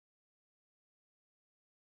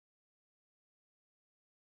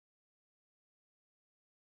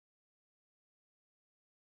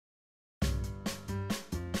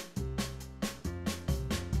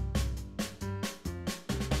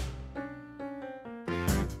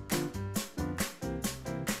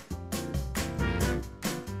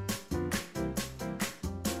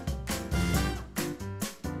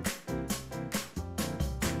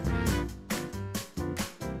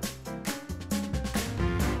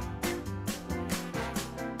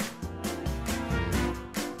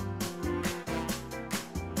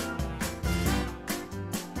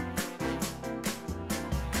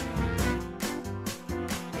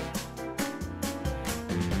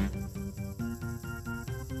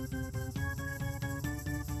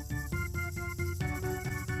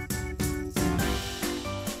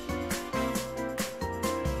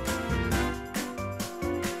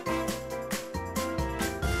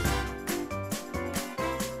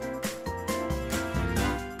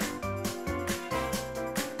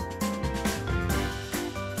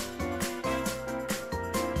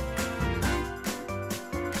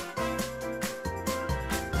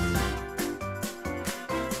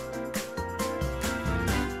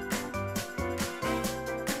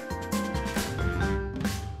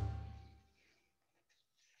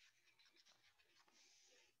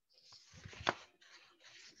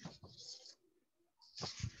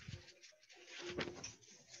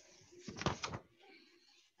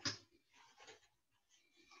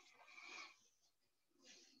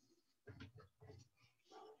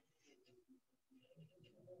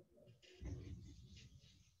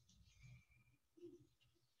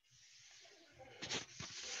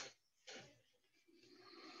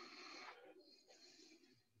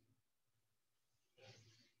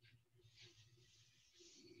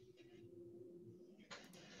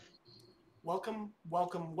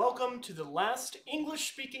Welcome to the last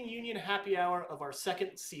English-speaking union happy hour of our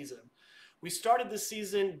second season. We started this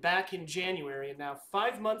season back in January, and now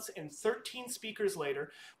 5 months and 13 speakers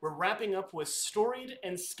later, we're wrapping up with Storied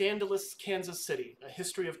and Scandalous Kansas City, a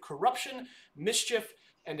history of corruption, mischief,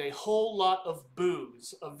 and a whole lot of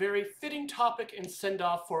booze. A very fitting topic and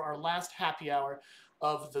send-off for our last happy hour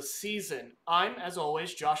of the season. I'm, as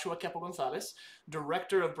always, Joshua Kepo-Gonzalez,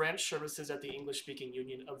 Director of Branch Services at the English-Speaking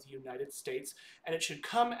Union of the United States, and it should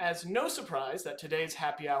come as no surprise that today's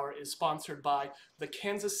happy hour is sponsored by the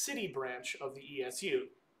Kansas City Branch of the ESU.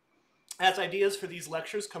 As ideas for these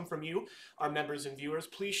lectures come from you, our members and viewers,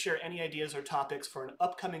 please share any ideas or topics for an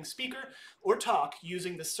upcoming speaker or talk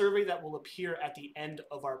using the survey that will appear at the end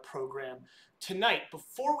of our program tonight.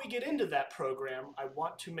 Before we get into that program, I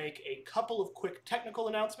want to make a couple of quick technical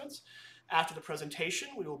announcements. After the presentation,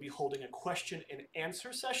 we will be holding a question and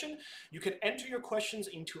answer session. You can enter your questions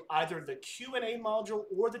into either the Q&A module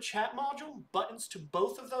or the chat module. Buttons to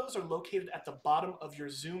both of those are located at the bottom of your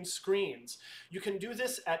Zoom screens. You can do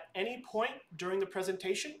this at any point during the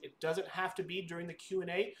presentation. It doesn't have to be during the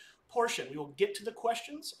Q&A portion. We will get to the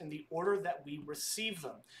questions in the order that we receive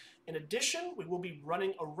them. In addition, we will be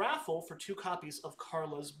running a raffle for 2 copies of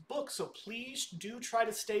Karla's book, so please do try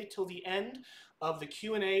to stay till the end of the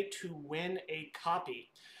Q&A to win a copy.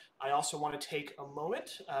 I also want to take a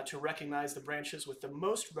moment to recognize the branches with the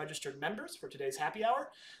most registered members for today's happy hour.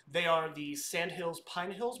 They are the Sandhills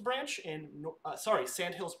Pinehurst branch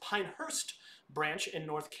in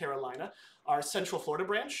North Carolina, our Central Florida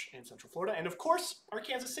branch in Central Florida, and of course, our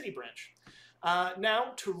Kansas City branch.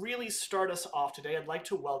 Now, to really start us off today, I'd like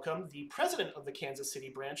to welcome the president of the Kansas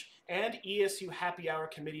City branch and ESU Happy Hour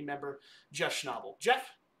committee member, Jeff Schnabel. Jeff?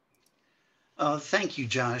 Thank you,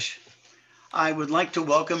 Josh. I would like to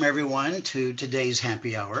welcome everyone to today's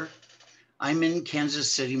happy hour. I'm in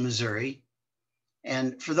Kansas City, Missouri.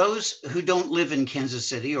 And for those who don't live in Kansas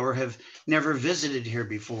City or have never visited here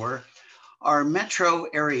before, our metro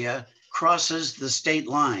area crosses the state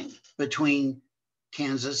line between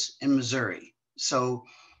Kansas and Missouri. So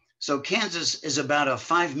Kansas is about a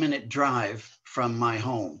 5-minute drive from my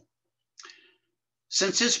home.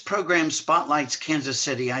 Since this program spotlights Kansas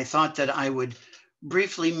City, I thought that I would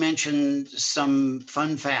briefly mention some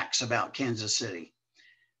fun facts about Kansas City.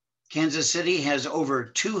 Kansas City has over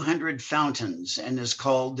 200 fountains and is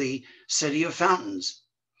called the City of Fountains.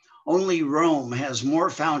 Only Rome has more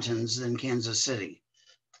fountains than Kansas City.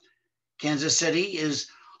 Kansas City is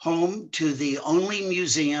home to the only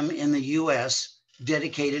museum in the US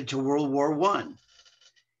dedicated to World War I.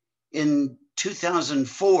 In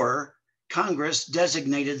 2004, Congress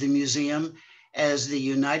designated the museum as the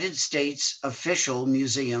United States official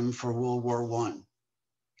museum for World War I.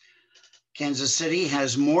 Kansas City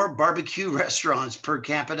has more barbecue restaurants per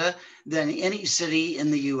capita than any city in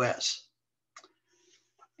the US.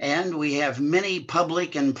 And we have many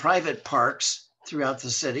public and private parks throughout the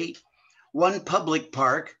city. One public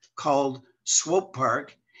park called Swope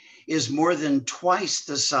Park is more than twice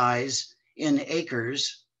the size in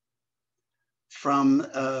acres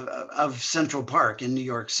of Central Park in New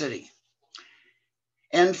York City.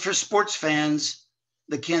 And for sports fans,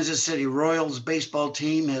 the Kansas City Royals baseball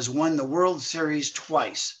team has won the World Series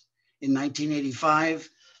twice, in 1985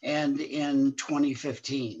 and in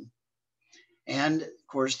 2015. And of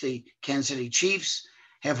course, the Kansas City Chiefs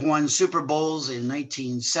have won Super Bowls in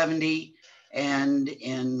 1970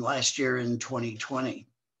 and last year in 2020.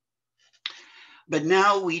 But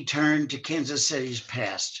now we turn to Kansas City's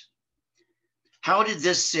past. How did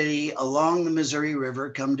this city along the Missouri River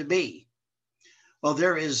come to be? Well,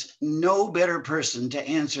 there is no better person to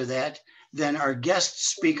answer that than our guest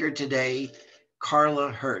speaker today,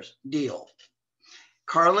 Karla Deel.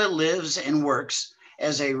 Karla lives and works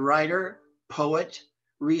as a writer, poet,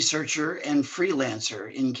 researcher, and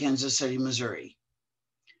freelancer in Kansas City, Missouri.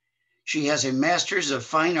 She has a Master's of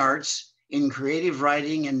Fine Arts in Creative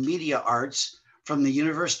Writing and Media Arts from the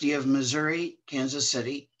University of Missouri, Kansas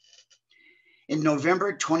City. In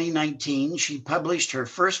November 2019, she published her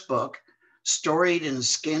first book, Storied and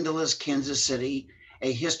Scandalous Kansas City,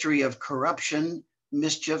 A History of Corruption,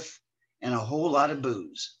 Mischief, and a Whole Lot of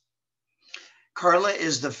Booze. Karla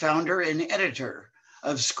is the founder and editor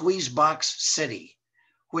of Squeezebox City,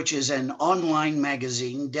 which is an online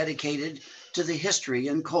magazine dedicated to the history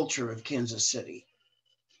and culture of Kansas City.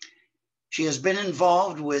 She has been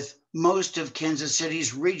involved with most of Kansas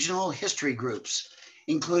City's regional history groups,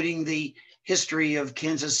 including the History of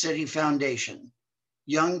Kansas City Foundation,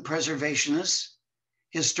 Young Preservationists,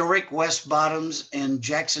 Historic West Bottoms, and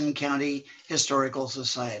Jackson County Historical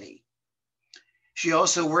Society. She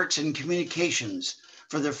also works in communications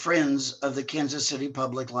for the Friends of the Kansas City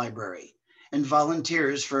Public Library and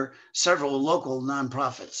volunteers for several local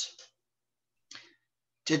nonprofits.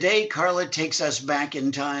 Today, Karla takes us back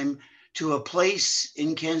in time to a place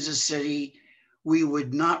in Kansas City we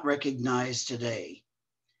would not recognize today.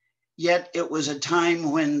 Yet it was a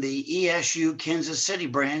time when the ESU Kansas City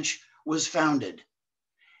Branch was founded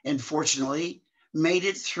and fortunately made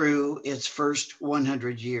it through its first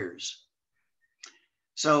 100 years.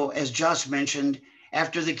 So as Josh mentioned,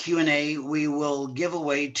 after the Q&A, we will give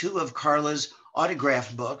away 2 of Karla's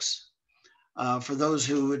autograph books. For those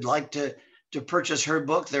who would like to purchase her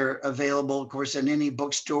book, they're available, of course, in any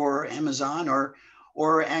bookstore, Amazon,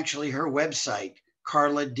 or actually her website,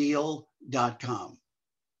 karladeel.com.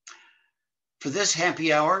 For this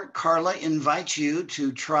happy hour, Karla invites you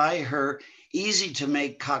to try her easy to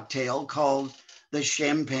make cocktail called the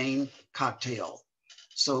Champagne Cocktail.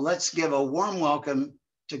 So let's give a warm welcome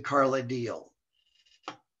to Karla Deel.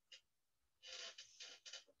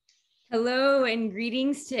 Hello and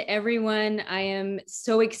greetings to everyone. I am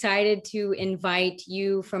so excited to invite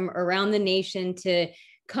you from around the nation to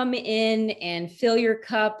come in and fill your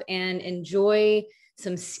cup and enjoy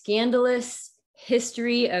some scandalous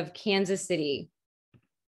history of Kansas City.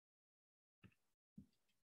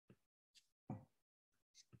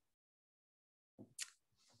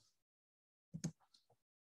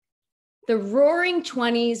 The roaring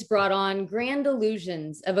 20s brought on grand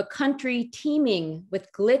illusions of a country teeming with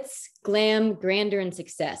glitz, glam, grandeur, and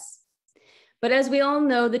success. But as we all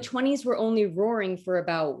know, the 20s were only roaring for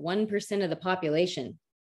about 1% of the population.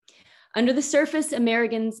 Under the surface,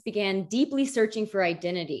 Americans began deeply searching for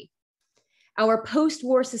identity. Our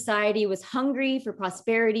post-war society was hungry for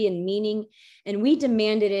prosperity and meaning, and we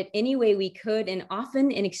demanded it any way we could, and often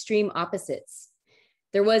in extreme opposites.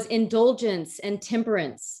 There was indulgence and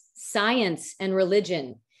temperance, science and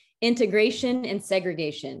religion, integration and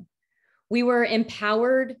segregation. We were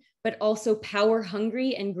empowered, but also power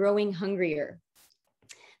hungry and growing hungrier.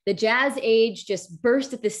 The jazz age just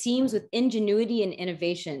burst at the seams with ingenuity and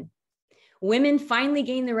innovation. Women finally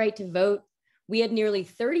gained the right to vote. We had nearly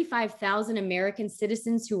 35,000 American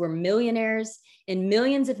citizens who were millionaires, and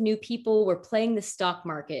millions of new people were playing the stock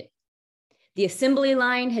market. The assembly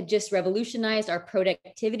line had just revolutionized our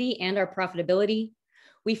productivity and our profitability.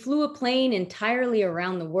 We flew a plane entirely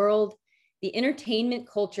around the world. The entertainment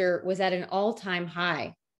culture was at an all-time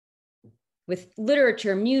high. With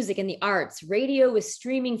literature, music, and the arts, radio was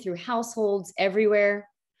streaming through households everywhere.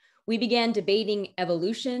 We began debating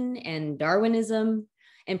evolution and Darwinism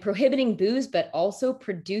and prohibiting booze, but also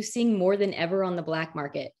producing more than ever on the black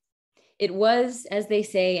market. It was, as they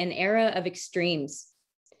say, an era of extremes.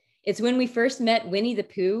 It's when we first met Winnie the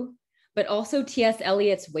Pooh, but also T.S.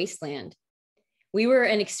 Eliot's Wasteland. We were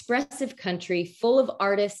an expressive country full of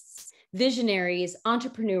artists, visionaries,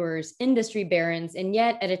 entrepreneurs, industry barons, and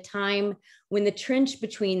yet at a time when the trench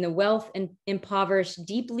between the wealth and impoverished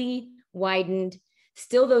deeply widened,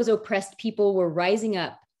 still those oppressed people were rising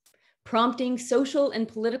up, prompting social and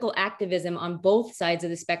political activism on both sides of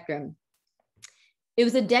the spectrum. It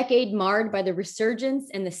was a decade marred by the resurgence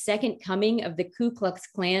and the second coming of the Ku Klux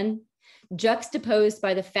Klan, juxtaposed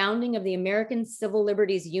by the founding of the American Civil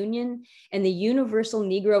Liberties Union and the Universal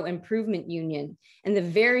Negro Improvement Union, and the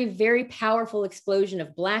very, very powerful explosion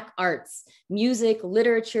of Black arts, music,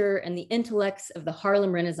 literature, and the intellects of the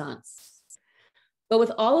Harlem Renaissance. But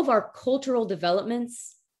with all of our cultural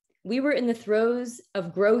developments, we were in the throes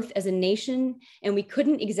of growth as a nation, and we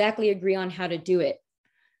couldn't exactly agree on how to do it.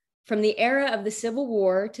 From the era of the Civil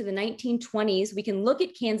War to the 1920s, we can look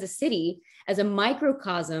at Kansas City as a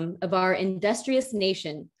microcosm of our industrious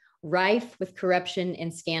nation, rife with corruption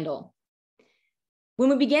and scandal. When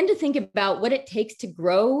we begin to think about what it takes to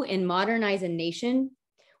grow and modernize a nation,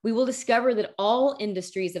 we will discover that all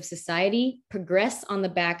industries of society progress on the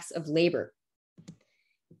backs of labor.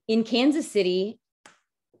 In Kansas City,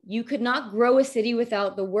 you could not grow a city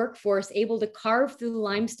without the workforce able to carve through the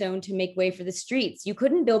limestone to make way for the streets. You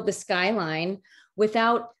couldn't build the skyline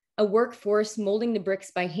without a workforce molding the bricks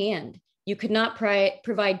by hand. You could not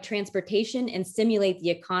provide transportation and stimulate the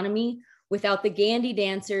economy without the Gandy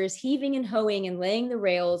dancers heaving and hoeing and laying the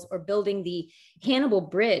rails or building the Hannibal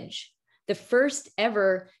Bridge, the first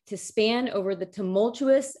ever to span over the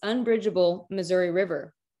tumultuous, unbridgeable Missouri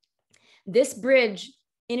River. This bridge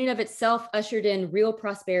in and of itself ushered in real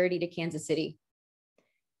prosperity to Kansas City.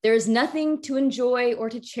 There is nothing to enjoy or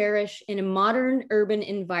to cherish in a modern urban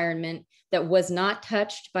environment that was not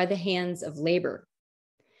touched by the hands of labor.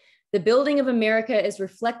 The building of America is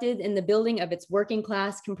reflected in the building of its working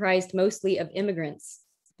class, comprised mostly of immigrants.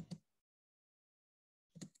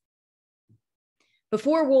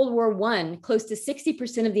 Before World War I, close to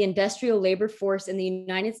 60% of the industrial labor force in the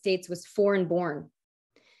United States was foreign-born.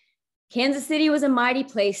 Kansas City was a mighty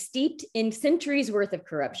place steeped in centuries worth of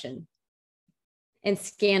corruption and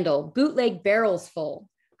scandal, bootleg barrels full,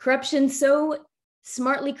 corruption so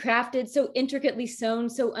smartly crafted, so intricately sewn,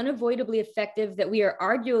 so unavoidably effective that we are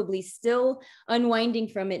arguably still unwinding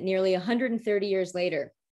from it nearly 130 years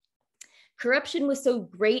later. Corruption was so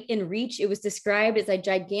great in reach, it was described as a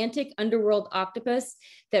gigantic underworld octopus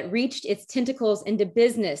that reached its tentacles into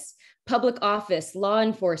business, public office, law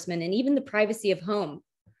enforcement, and even the privacy of home.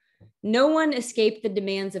 No one escaped the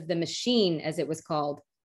demands of the machine, as it was called.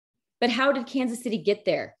 But how did Kansas City get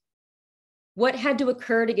there? What had to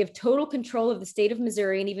occur to give total control of the state of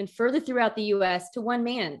Missouri and even further throughout the US to one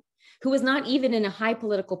man who was not even in a high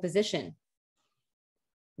political position?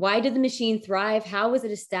 Why did the machine thrive? How was it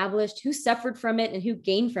established? Who suffered from it and who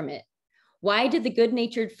gained from it? Why did the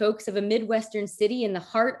good-natured folks of a Midwestern city in the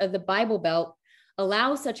heart of the Bible Belt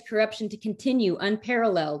allow such corruption to continue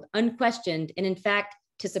unparalleled, unquestioned, and in fact,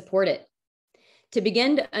 to support it? To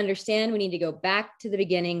begin to understand, we need to go back to the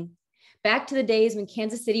beginning, back to the days when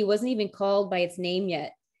Kansas City wasn't even called by its name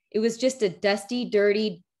yet. It was just a dusty,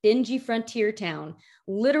 dirty, dingy frontier town,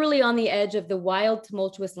 literally on the edge of the wild,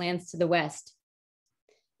 tumultuous lands to the west.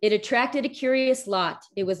 It attracted a curious lot.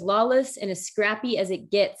 It was lawless and as scrappy as it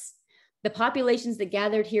gets. The populations that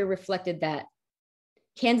gathered here reflected that.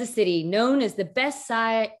 Kansas City, known as the best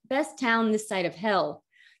town this side of hell,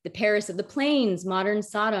 the Paris of the Plains, modern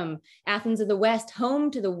Sodom, Athens of the West, home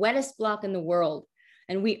to the wettest block in the world.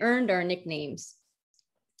 And we earned our nicknames.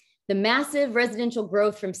 The massive residential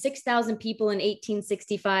growth from 6,000 people in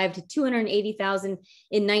 1865 to 280,000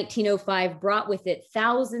 in 1905 brought with it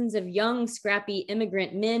thousands of young, scrappy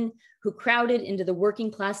immigrant men who crowded into the working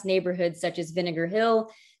class neighborhoods such as Vinegar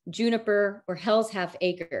Hill, Juniper, or Hell's Half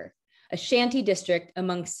Acre, a shanty district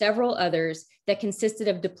among several others that consisted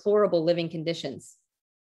of deplorable living conditions.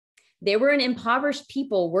 They were an impoverished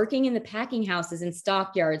people working in the packing houses and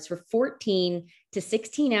stockyards for 14 to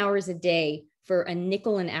 16 hours a day for a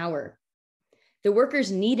nickel an hour. The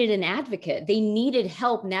workers needed an advocate. They needed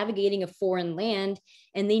help navigating a foreign land,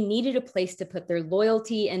 and they needed a place to put their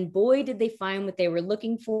loyalty. And boy, did they find what they were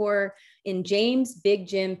looking for in James Big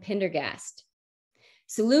Jim Pendergast.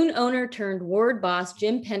 Saloon owner turned ward boss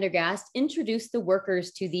Jim Pendergast introduced the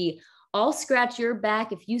workers to the "I'll scratch your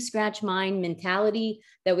back if you scratch mine" mentality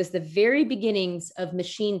that was the very beginnings of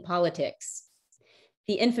machine politics.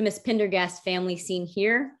 The infamous Pendergast family seen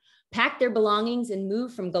here packed their belongings and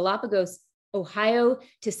moved from Galapagos, Ohio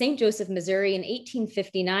to St. Joseph, Missouri in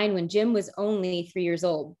 1859 when Jim was only 3 years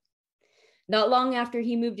old. Not long after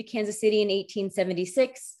he moved to Kansas City in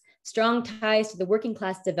 1876, strong ties to the working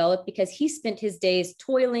class developed because he spent his days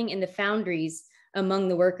toiling in the foundries among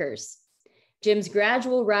the workers. Jim's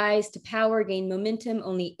gradual rise to power gained momentum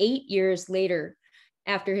only 8 years later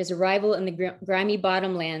after his arrival in the grimy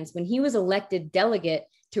bottomlands when he was elected delegate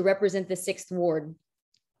to represent the 6th Ward.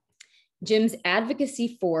 Jim's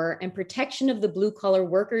advocacy for and protection of the blue-collar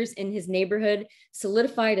workers in his neighborhood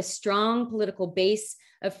solidified a strong political base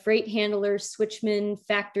of freight handlers, switchmen,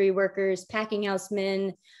 factory workers, packing house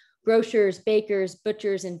men, grocers, bakers,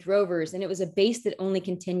 butchers, and drovers, and it was a base that only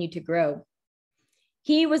continued to grow.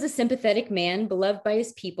 He was a sympathetic man, beloved by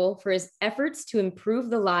his people for his efforts to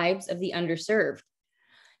improve the lives of the underserved.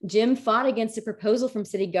 Jim fought against a proposal from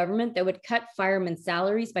city government that would cut firemen's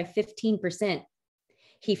salaries by 15%.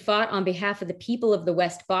 He fought on behalf of the people of the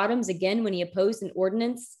West Bottoms again when he opposed an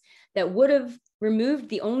ordinance that would have removed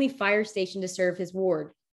the only fire station to serve his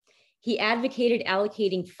ward. He advocated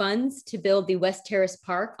allocating funds to build the West Terrace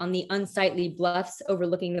Park on the unsightly bluffs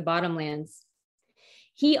overlooking the bottomlands.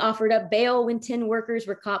 He offered up bail when 10 workers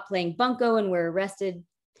were caught playing bunco and were arrested.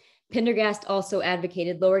 Pendergast also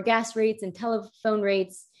advocated lower gas rates and telephone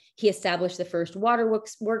rates. He established the first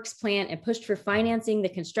waterworks plant and pushed for financing the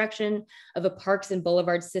construction of a parks and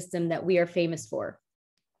boulevard system that we are famous for.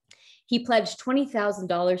 He pledged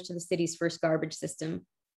 $20,000 to the city's first garbage system.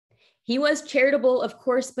 He was charitable, of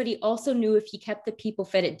course, but he also knew if he kept the people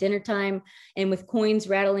fed at dinner time and with coins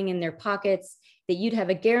rattling in their pockets, that you'd have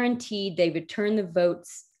a guarantee they would turn the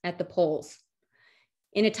votes at the polls.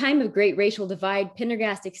 In a time of great racial divide,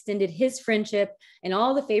 Pendergast extended his friendship and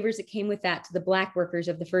all the favors that came with that to the Black workers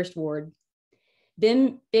of the First Ward.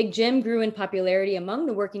 Then Big Jim grew in popularity among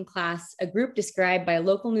the working class, a group described by a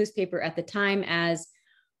local newspaper at the time as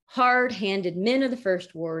hard-handed men of the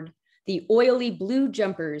First Ward, the oily blue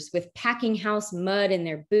jumpers with packing house mud in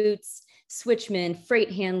their boots, switchmen,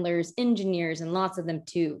 freight handlers, engineers, and lots of them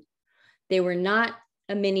too. They were not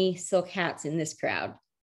a many silk hats in this crowd.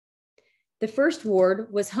 The first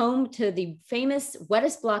ward was home to the famous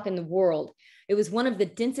wettest block in the world. It was one of the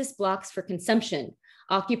densest blocks for consumption,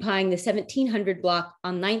 occupying the 1700 block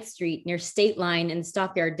on 9th Street near State Line in the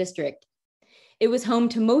Stockyard District. It was home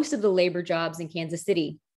to most of the labor jobs in Kansas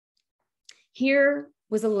City. Here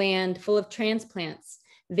was a land full of transplants,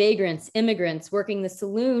 vagrants, immigrants working the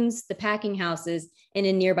saloons, the packing houses, and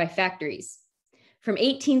in nearby factories. From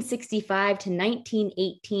 1865 to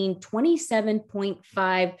 1918,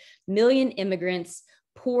 27.5 million immigrants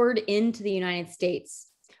poured into the United States.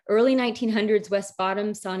 Early 1900s West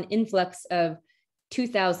Bottom saw an influx of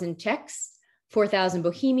 2,000 Czechs, 4,000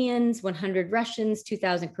 Bohemians, 100 Russians,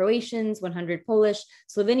 2,000 Croatians, 100 Polish,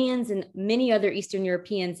 Slovenians, and many other Eastern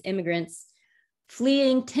Europeans immigrants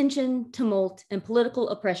fleeing tension, tumult, and political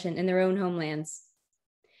oppression in their own homelands.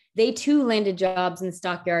 They too landed jobs in the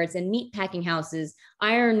stockyards and meat packing houses,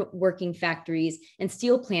 iron working factories, and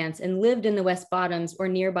steel plants, and lived in the West Bottoms or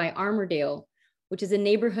nearby Armourdale, which is a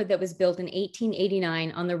neighborhood that was built in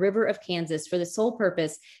 1889 on the river of Kansas for the sole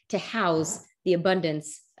purpose to house the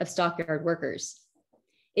abundance of stockyard workers.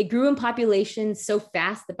 It grew in population so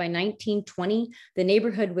fast that by 1920, the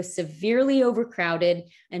neighborhood was severely overcrowded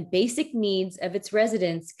and basic needs of its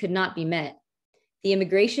residents could not be met. The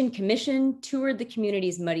Immigration Commission toured the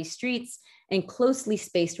community's muddy streets and closely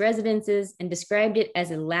spaced residences and described it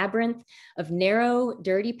as a labyrinth of narrow,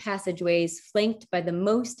 dirty passageways flanked by the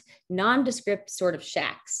most nondescript sort of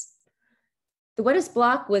shacks. The wettest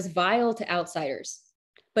block was vile to outsiders,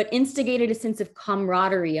 but instigated a sense of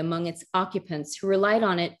camaraderie among its occupants who relied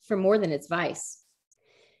on it for more than its vice.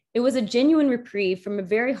 It was a genuine reprieve from a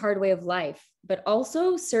very hard way of life, but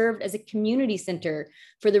also served as a community center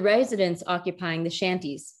for the residents occupying the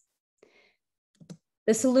shanties.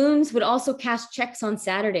 The saloons would also cash checks on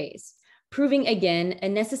Saturdays, proving again a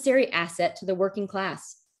necessary asset to the working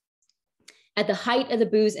class. At the height of the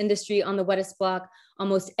booze industry on the wettest block,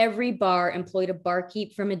 almost every bar employed a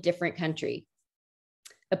barkeep from a different country.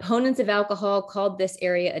 Opponents of alcohol called this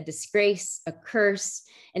area a disgrace, a curse,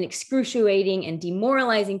 an excruciating and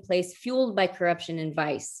demoralizing place fueled by corruption and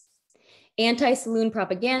vice. Anti-saloon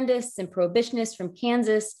propagandists and prohibitionists from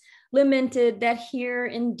Kansas lamented that here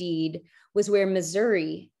indeed was where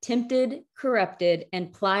Missouri tempted, corrupted,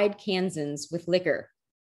 and plied Kansans with liquor.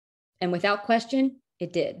 And without question,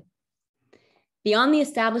 it did. Beyond the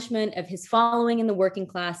establishment of his following in the working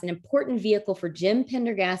class, an important vehicle for Jim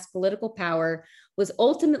Pendergast's political power was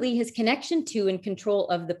ultimately his connection to and control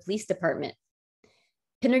of the police department.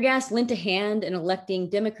 Pendergast lent a hand in electing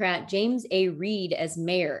Democrat James A. Reed as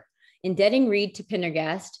mayor, indebting Reed to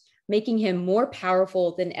Pendergast, making him more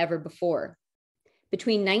powerful than ever before.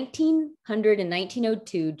 Between 1900 and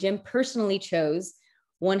 1902, Jim personally chose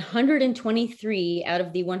 123 out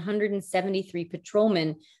of the 173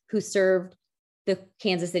 patrolmen who served the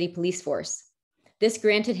Kansas City police force. This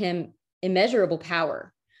granted him immeasurable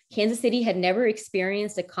power. Kansas City had never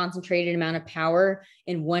experienced a concentrated amount of power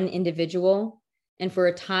in one individual, and for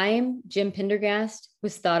a time, Jim Pendergast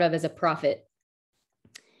was thought of as a prophet.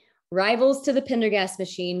 Rivals to the Pendergast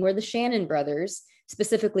machine were the Shannon brothers,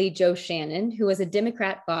 specifically Joe Shannon, who was a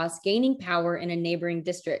Democrat boss gaining power in a neighboring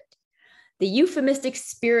district. The euphemistic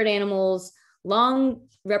spirit animals, long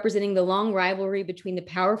representing the long rivalry between the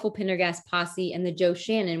powerful Pendergast posse and the Joe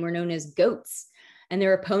Shannon, were known as goats, and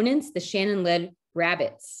their opponents, the Shannon-led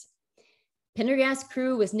rabbits. Pendergast's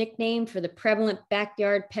crew was nicknamed for the prevalent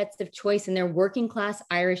backyard pets of choice in their working-class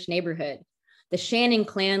Irish neighborhood. The Shannon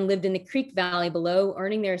clan lived in the Creek Valley below,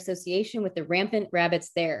 earning their association with the rampant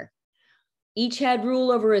rabbits there. Each had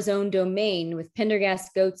rule over his own domain, with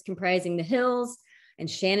Pendergast's goats comprising the hills and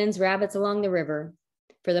Shannon's rabbits along the river.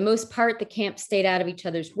 For the most part, the camps stayed out of each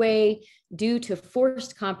other's way due to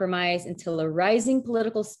forced compromise until a rising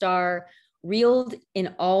political star reeled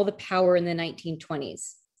in all the power in the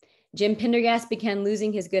 1920s. Jim Pendergast began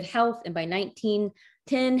losing his good health, and by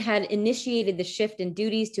 1910 had initiated the shift in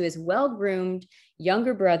duties to his well-groomed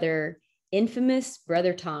younger brother, infamous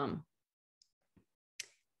Brother Tom.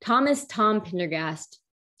 Thomas Tom Pendergast,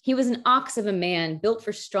 he was an ox of a man built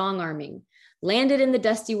for strong arming, landed in the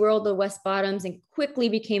dusty world of West Bottoms, and quickly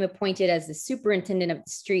became appointed as the superintendent of the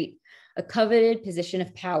street, a coveted position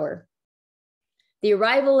of power. The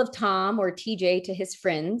arrival of Tom, or TJ, to his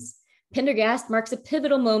friends, Pendergast marks a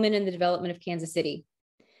pivotal moment in the development of Kansas City.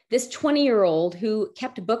 This 20-year-old who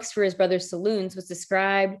kept books for his brother's saloons was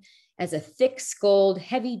described as a thick-skulled,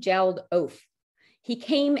 heavy-jowled oaf. He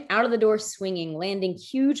came out of the door swinging, landing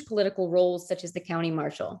huge political roles such as the county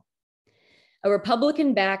marshal. A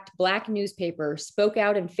Republican-backed Black newspaper spoke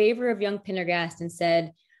out in favor of young Pendergast and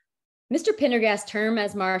said, "Mr. Pendergast's term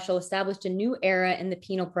as marshal established a new era in the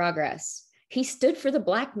penal progress. He stood for the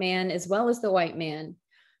Black man as well as the white man.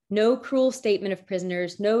 No cruel statement of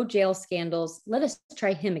prisoners, no jail scandals. Let us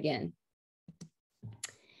try him again.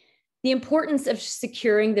 The importance of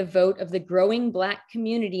securing the vote of the growing Black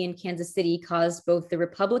community in Kansas City caused both the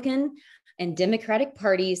Republican and Democratic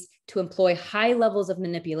parties to employ high levels of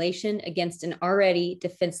manipulation against an already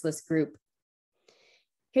defenseless group.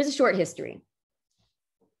 Here's a short history.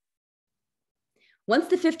 Once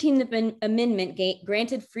the 15th Amendment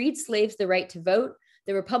granted freed slaves the right to vote,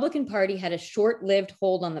 the Republican Party had a short-lived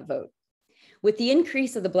hold on the vote. With the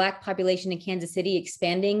increase of the Black population in Kansas City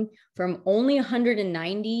expanding from only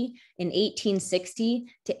 190 in 1860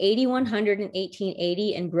 to 8,100 in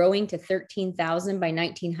 1880 and growing to 13,000 by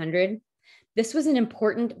 1900, this was an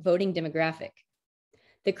important voting demographic.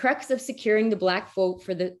 The crux of securing the Black vote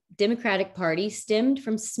for the Democratic Party stemmed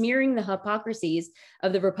from smearing the hypocrisies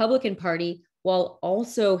of the Republican Party while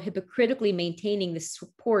also hypocritically maintaining the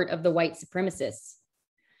support of the white supremacists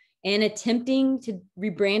and attempting to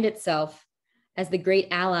rebrand itself as the great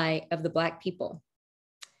ally of the Black people.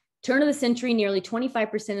 Turn of the century, nearly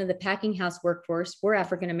 25% of the packing house workforce were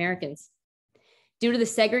African Americans. Due to the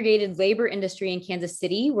segregated labor industry in Kansas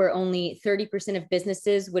City, where only 30% of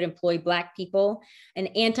businesses would employ Black people,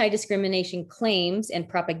 and anti-discrimination claims and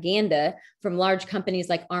propaganda from large companies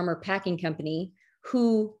like Armor Packing Company,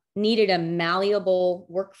 who needed a malleable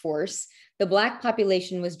workforce, the Black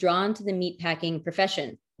population was drawn to the meatpacking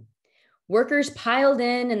profession. Workers piled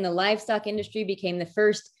in and the livestock industry became the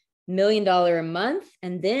first $1 million a month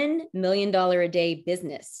and then $1 million a day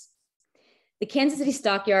business. The Kansas City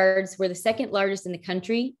stockyards were the second largest in the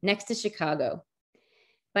country, next to Chicago.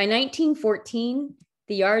 By 1914,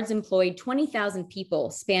 the yards employed 20,000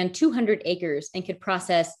 people, spanned 200 acres, and could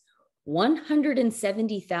process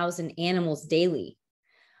 170,000 animals daily.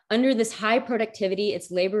 Under this high productivity,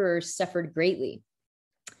 its laborers suffered greatly.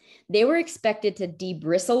 They were expected to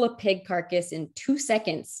debristle a pig carcass in 2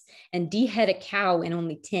 seconds and dehead a cow in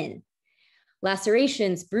only 10.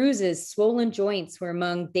 Lacerations, bruises, swollen joints were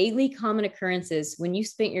among daily common occurrences when you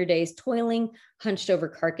spent your days toiling, hunched over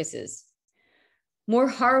carcasses. More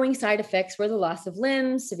harrowing side effects were the loss of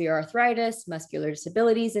limbs, severe arthritis, muscular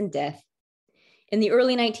disabilities, and death. In the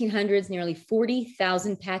early 1900s, nearly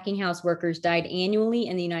 40,000 packing house workers died annually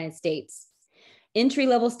in the United States.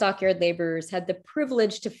 Entry-level stockyard laborers had the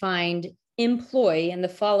privilege to find employ in the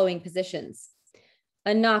following positions: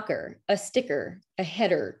 a knocker, a sticker, a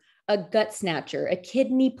header, a gut snatcher, a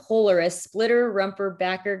kidney puller, a splitter, rumper,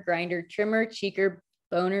 backer, grinder, trimmer, cheeker,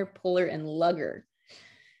 boner, puller, and lugger.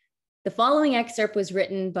 The following excerpt was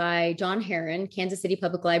written by John Herron, Kansas City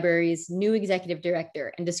Public Library's new executive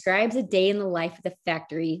director, and describes a day in the life of the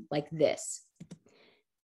factory like this.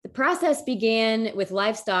 The process began with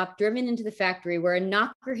livestock driven into the factory where a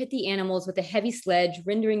knocker hit the animals with a heavy sledge,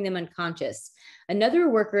 rendering them unconscious. Another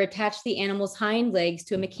worker attached the animal's hind legs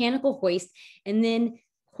to a mechanical hoist and then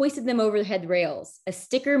hoisted them over the head rails. A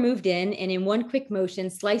sticker moved in and one quick motion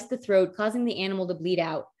sliced the throat, causing the animal to bleed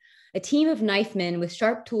out. A team of knifemen with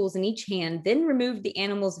sharp tools in each hand then removed the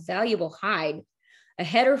animal's valuable hide. A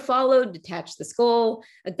header followed, detached the skull,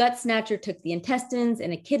 a gut snatcher took the intestines,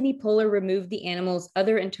 and a kidney puller removed the animal's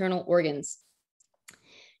other internal organs.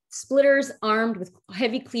 Splitters armed with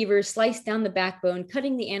heavy cleavers sliced down the backbone,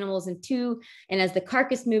 cutting the animals in two, and as the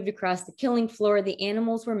carcass moved across the killing floor, the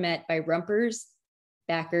animals were met by rumpers,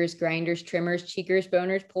 backers, grinders, trimmers, cheekers,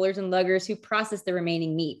 boners, pullers, and luggers who processed the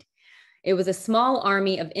remaining meat. It was a small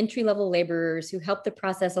army of entry-level laborers who helped the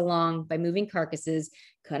process along by moving carcasses,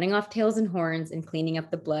 cutting off tails and horns, and cleaning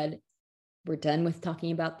up the blood. We're done with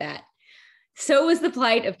talking about that. So was the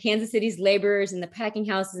plight of Kansas City's laborers in the packing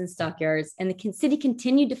houses and stockyards, and the city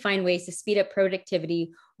continued to find ways to speed up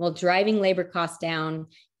productivity while driving labor costs down,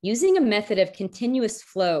 using a method of continuous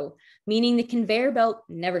flow, meaning the conveyor belt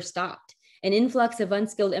never stopped. An influx of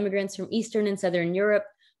unskilled immigrants from Eastern and Southern Europe,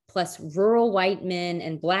 plus rural white men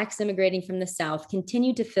and Blacks immigrating from the South,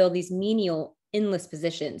 continued to fill these menial, endless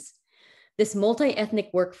positions. This multi-ethnic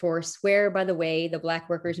workforce, where, by the way, the Black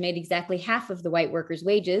workers made exactly half of the white workers'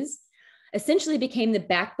 wages, essentially became the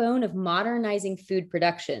backbone of modernizing food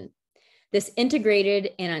production. This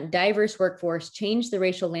integrated and diverse workforce changed the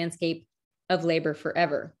racial landscape of labor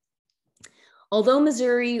forever. Although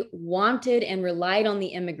Missouri wanted and relied on the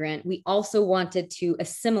immigrant, we also wanted to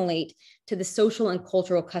assimilate to the social and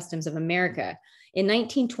cultural customs of America. In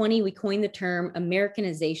 1920, we coined the term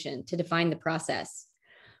Americanization to define the process.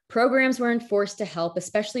 Programs were enforced to help,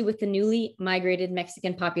 especially with the newly migrated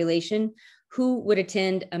Mexican population who would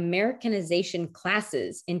attend Americanization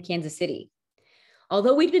classes in Kansas City.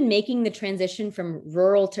 Although we'd been making the transition from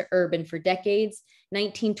rural to urban for decades,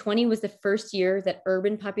 1920 was the first year that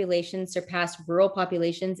urban populations surpassed rural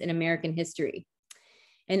populations in American history.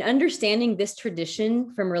 And understanding this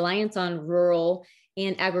tradition from reliance on rural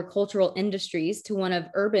and agricultural industries to one of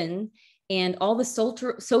urban and all the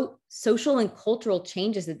social and cultural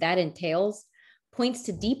changes that entails points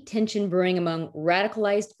to deep tension brewing among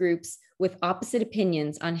radicalized groups with opposite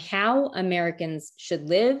opinions on how Americans should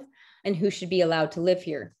live and who should be allowed to live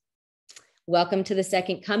here. Welcome to the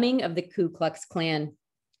second coming of the Ku Klux Klan.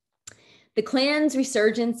 The Klan's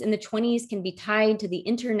resurgence in the 20s can be tied to the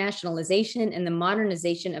internationalization and the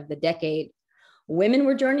modernization of the decade. Women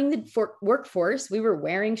were joining the workforce. We were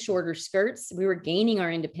wearing shorter skirts. We were gaining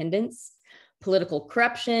our independence. Political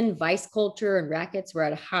corruption, vice culture, and rackets were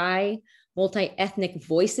at a high. Multi-ethnic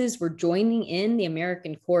voices were joining in the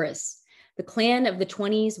American chorus. The Klan of the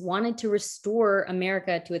 20s wanted to restore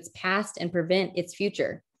America to its past and prevent its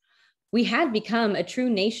future. We had become a true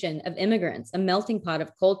nation of immigrants, a melting pot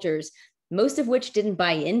of cultures, most of which didn't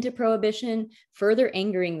buy into Prohibition, further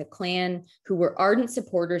angering the Klan, who were ardent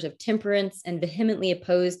supporters of temperance and vehemently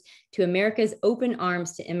opposed to America's open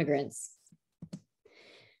arms to immigrants.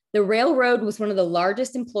 The railroad was one of the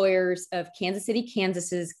largest employers of Kansas City,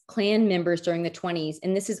 Kansas's Klan members during the 20s,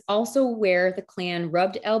 and this is also where the Klan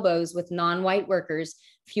rubbed elbows with non-white workers,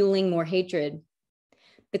 fueling more hatred.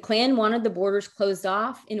 The Klan wanted the borders closed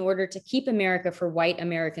off in order to keep America for white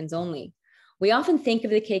Americans only. We often think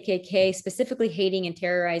of the KKK specifically hating and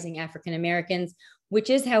terrorizing African Americans, which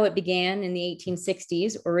is how it began in the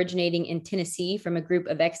 1860s, originating in Tennessee from a group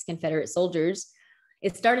of ex-Confederate soldiers.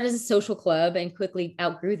 It started as a social club and quickly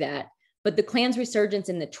outgrew that. But the Klan's resurgence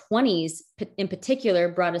in the 20s in particular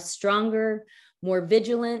brought a stronger, more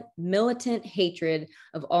vigilant, militant hatred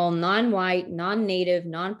of all non-white, non-native,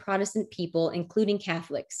 non-Protestant people, including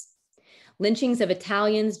Catholics. Lynchings of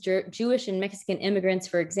Italians, Jewish, and Mexican immigrants,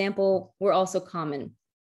 for example, were also common.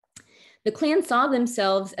 The Klan saw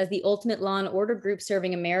themselves as the ultimate law and order group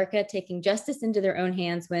serving America, taking justice into their own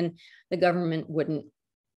hands when the government wouldn't.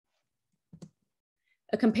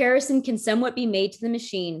 A comparison can somewhat be made to the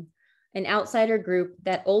Machine, an outsider group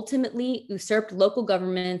that ultimately usurped local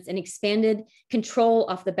governments and expanded control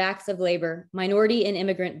off the backs of labor, minority, and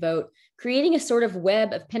immigrant vote, creating a sort of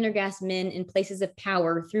web of Pendergast men in places of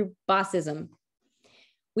power through bossism.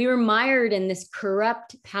 We were mired in this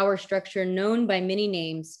corrupt power structure known by many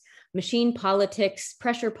names: machine politics,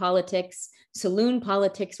 pressure politics, saloon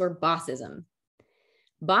politics, or bossism.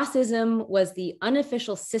 Bossism was the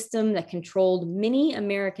unofficial system that controlled many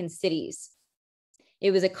American cities.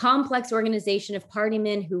 It was a complex organization of party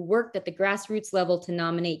men who worked at the grassroots level to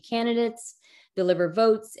nominate candidates, deliver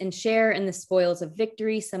votes, and share in the spoils of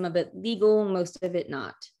victory, some of it legal, most of it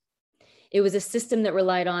not. It was a system that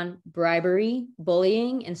relied on bribery,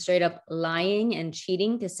 bullying, and straight up lying and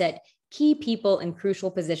cheating to set key people in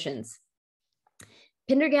crucial positions.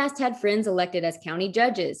 Pendergast had friends elected as county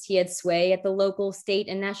judges. He had sway at the local, state,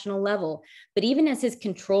 and national level. But even as his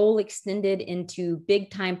control extended into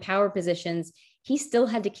big-time power positions, he still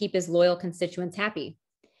had to keep his loyal constituents happy.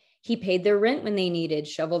 He paid their rent when they needed,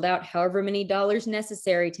 shoveled out however many dollars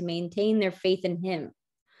necessary to maintain their faith in him.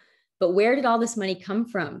 But where did all this money come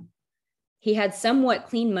from? He had somewhat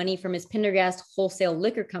clean money from his Pendergast wholesale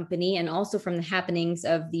liquor company and also from the happenings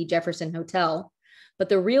of the Jefferson Hotel. But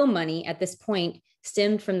the real money at this point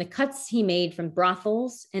stemmed from the cuts he made from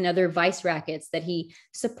brothels and other vice rackets that he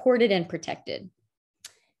supported and protected.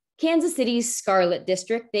 Kansas City's Scarlet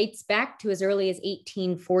District dates back to as early as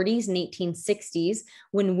 1840s and 1860s,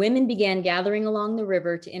 when women began gathering along the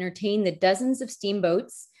river to entertain the dozens of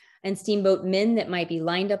steamboats and steamboat men that might be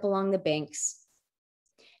lined up along the banks.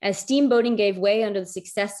 As steamboating gave way under the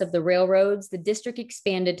success of the railroads, the district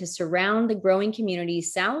expanded to surround the growing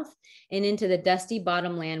communities south and into the dusty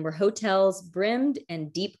bottomland where hotels brimmed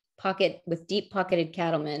and deep-pocketed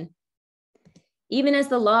cattlemen. Even as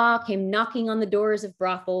the law came knocking on the doors of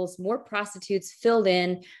brothels, more prostitutes filled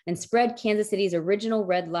in and spread Kansas City's original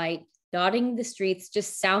red light, dotting the streets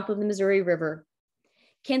just south of the Missouri River.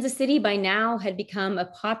 Kansas City by now had become a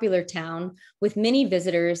popular town with many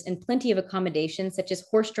visitors and plenty of accommodations such as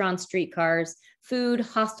horse-drawn streetcars, food,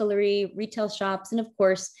 hostelry, retail shops, and of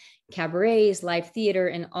course, cabarets, live theater,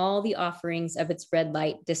 and all the offerings of its red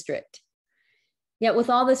light district. Yet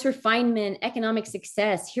with all this refinement, economic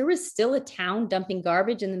success, here was still a town dumping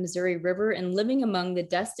garbage in the Missouri River and living among the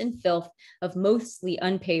dust and filth of mostly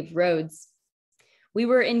unpaved roads. We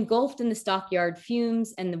were engulfed in the stockyard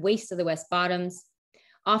fumes and the waste of the West Bottoms.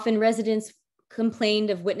 Often residents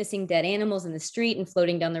complained of witnessing dead animals in the street and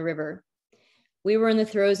floating down the river. We were in the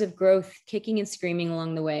throes of growth, kicking and screaming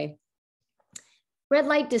along the way. Red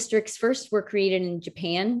light districts first were created in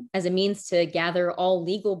Japan as a means to gather all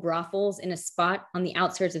legal brothels in a spot on the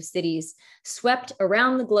outskirts of cities, swept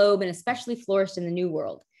around the globe and especially flourished in the New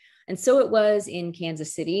World. And so it was in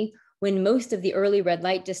Kansas City, when most of the early red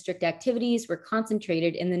light district activities were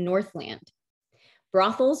concentrated in the Northland.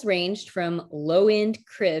 Brothels ranged from low-end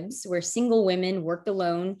cribs where single women worked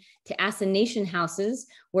alone to assignation houses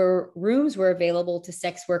where rooms were available to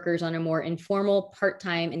sex workers on a more informal,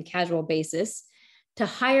 part-time, and casual basis, to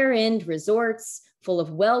higher-end resorts full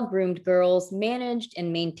of well-groomed girls managed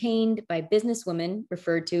and maintained by businesswomen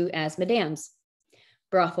referred to as madams.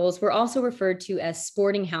 Brothels were also referred to as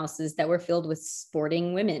sporting houses that were filled with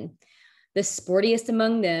sporting women. The sportiest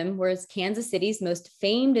among them was Kansas City's most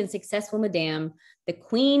famed and successful madam, the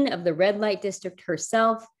queen of the red light district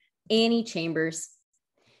herself, Annie Chambers.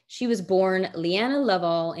 She was born Leanna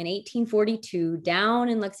Lovell in 1842 down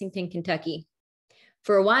in Lexington, Kentucky.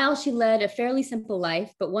 For a while, she led a fairly simple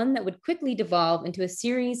life, but one that would quickly devolve into a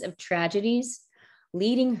series of tragedies,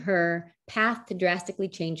 leading her path to drastically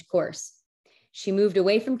change course. She moved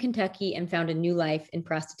away from Kentucky and found a new life in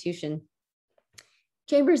prostitution.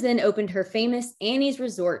 Chambers then opened her famous Annie's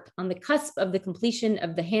Resort on the cusp of the completion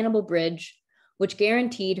of the Hannibal Bridge, which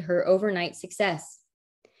guaranteed her overnight success.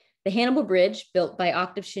 The Hannibal Bridge, built by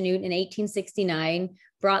Octave Chanute in 1869,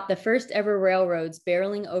 brought the first ever railroads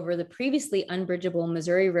barreling over the previously unbridgeable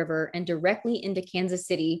Missouri River and directly into Kansas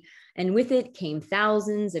City, and with it came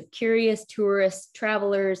thousands of curious tourists,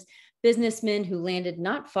 travelers, businessmen who landed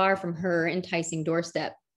not far from her enticing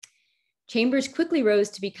doorstep. Chambers quickly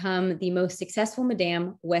rose to become the most successful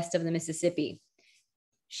madam west of the Mississippi.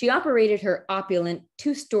 She operated her opulent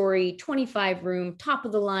 2-story, 25-room,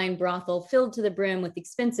 top-of-the-line brothel filled to the brim with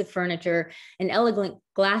expensive furniture and elegant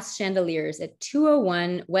glass chandeliers at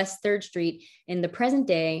 201 West 3rd Street in the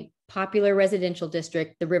present-day popular residential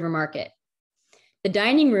district, the River Market. The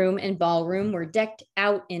dining room and ballroom were decked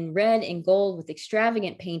out in red and gold with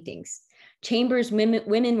extravagant paintings. Chambers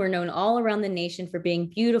women were known all around the nation for being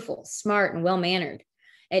beautiful, smart, and well-mannered.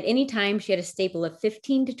 At any time, she had a staple of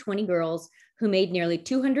 15 to 20 girls who made nearly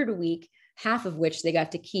 $200 a week, half of which they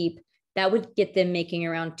got to keep. That would get them making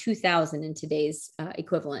around $2,000 in today's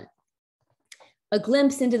equivalent. A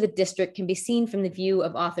glimpse into the district can be seen from the view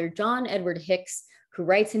of author John Edward Hicks, who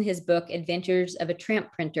writes in his book, Adventures of a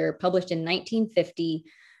Tramp Printer, published in 1950,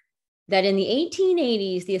 that in the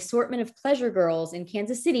 1880s, the assortment of pleasure girls in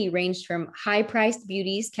Kansas City ranged from high-priced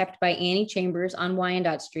beauties kept by Annie Chambers on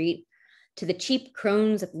Wyandotte Street to the cheap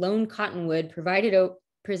crones at Lone Cottonwood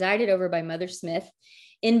presided over by Mother Smith.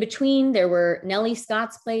 In between, there were Nellie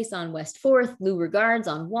Scott's Place on West 4th, Lou Regard's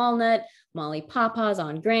on Walnut, Molly Papa's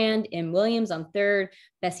on Grand, M. Williams on 3rd,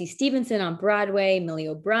 Bessie Stevenson on Broadway, Millie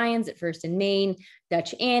O'Brien's at 1st and Main,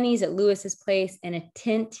 Dutch Annie's at Lewis's Place, and a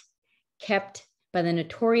tent kept by the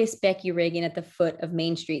notorious Becky Reagan at the foot of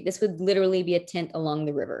Main Street. This would literally be a tent along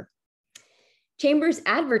the river. Chambers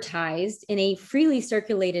advertised in a freely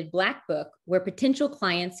circulated black book where potential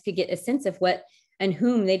clients could get a sense of what and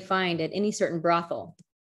whom they'd find at any certain brothel.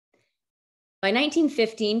 By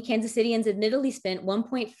 1915, Kansas Citians admittedly spent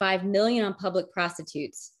 $1.5 million on public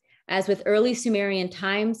prostitutes. As with early Sumerian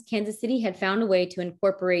times, Kansas City had found a way to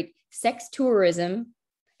incorporate sex tourism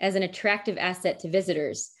as an attractive asset to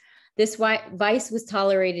visitors. This vice was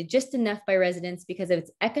tolerated just enough by residents because of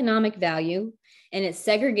its economic value and its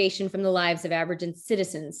segregation from the lives of average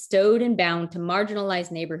citizens, stowed and bound to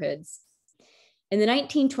marginalized neighborhoods. In the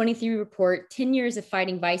 1923 report, 10 Years of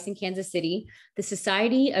Fighting Vice in Kansas City, the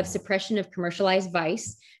Society of Suppression of Commercialized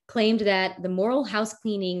Vice claimed that the moral house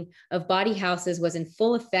cleaning of body houses was in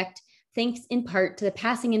full effect, thanks in part to the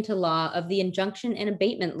passing into law of the Injunction and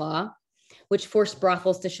Abatement Law, which forced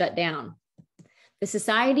brothels to shut down. The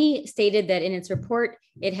society stated that in its report,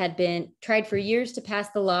 it had been tried for years to pass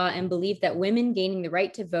the law and believed that women gaining the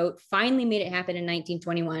right to vote finally made it happen in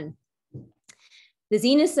 1921. The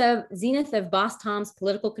zenith of Boss Tom's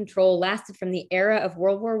political control lasted from the era of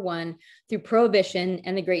World War I through Prohibition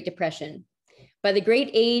and the Great Depression. By the great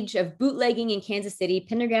age of bootlegging in Kansas City,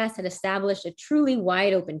 Pendergast had established a truly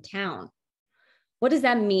wide open town. What does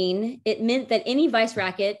that mean? It meant that any vice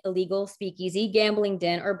racket, illegal, speakeasy, gambling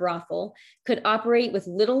den, or brothel could operate with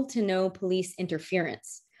little to no police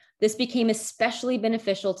interference. This became especially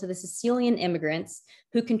beneficial to the Sicilian immigrants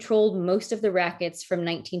who controlled most of the rackets from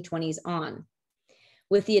 1920s on.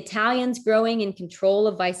 With the Italians growing in control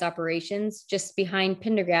of vice operations, just behind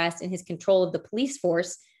Pendergast in his control of the police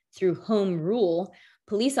force through home rule,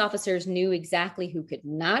 police officers knew exactly who could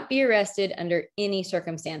not be arrested under any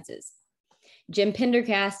circumstances. Jim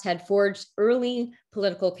Pendergast had forged early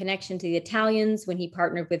political connection to the Italians when he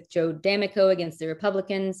partnered with Joe D'Amico against the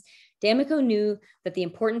Republicans. D'Amico knew that the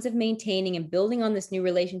importance of maintaining and building on this new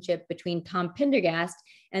relationship between Tom Pendergast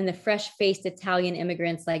and the fresh-faced Italian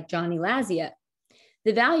immigrants like Johnny Lazia.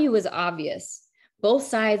 The value was obvious. Both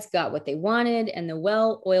sides got what they wanted, and the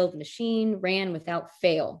well-oiled machine ran without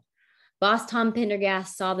fail. Boss Tom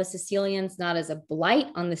Pendergast saw the Sicilians not as a blight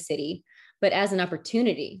on the city, but as an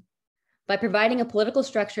opportunity. By providing a political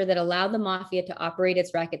structure that allowed the mafia to operate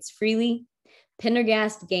its rackets freely,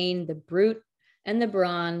 Pendergast gained the brute and the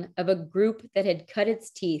brawn of a group that had cut its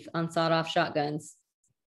teeth on sawed-off shotguns.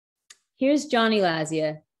 Here's Johnny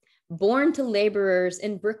Lazia, born to laborers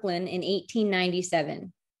in Brooklyn in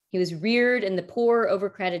 1897. He was reared in the poor,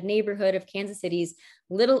 overcrowded neighborhood of Kansas City's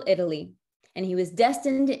Little Italy, and he was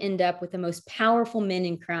destined to end up with the most powerful men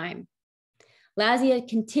in crime. Lazia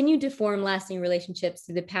continued to form lasting relationships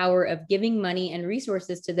through the power of giving money and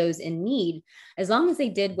resources to those in need, as long as they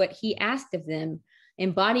did what he asked of them,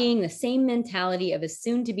 embodying the same mentality of his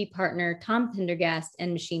soon-to-be partner, Tom Pendergast,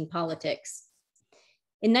 and machine politics.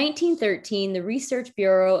 In 1913, the Research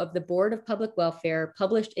Bureau of the Board of Public Welfare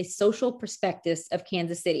published a social prospectus of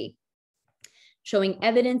Kansas City, showing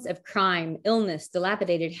evidence of crime, illness,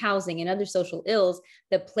 dilapidated housing, and other social ills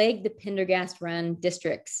that plagued the Pendergast-run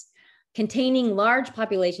districts, containing large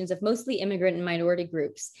populations of mostly immigrant and minority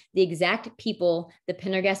groups, the exact people the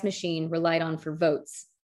Pendergast machine relied on for votes.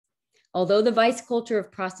 Although the vice culture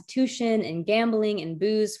of prostitution and gambling and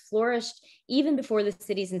booze flourished even before the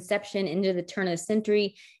city's inception into the turn of the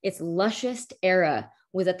century, its luscious era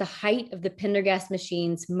was at the height of the Pendergast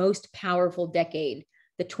machine's most powerful decade,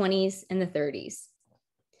 the 20s and the 30s.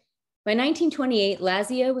 By 1928,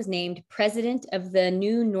 Lazia was named president of the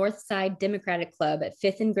new North Side Democratic Club at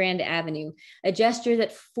 5th and Grand Avenue, a gesture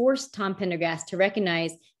that forced Tom Pendergast to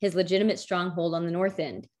recognize his legitimate stronghold on the North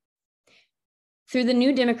End. Through the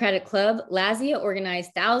new Democratic Club, Lazia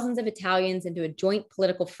organized thousands of Italians into a joint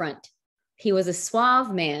political front. He was a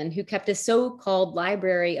suave man who kept a so-called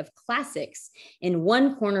library of classics in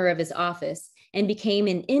one corner of his office and became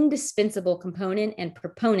an indispensable component and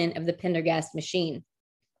proponent of the Pendergast machine.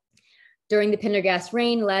 During the Pendergast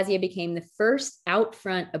reign, Lazia became the first out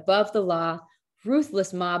front, above the law,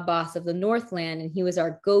 ruthless mob boss of the Northland, and he was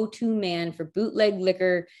our go-to man for bootleg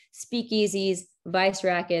liquor, speakeasies, vice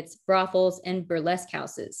rackets, brothels, and burlesque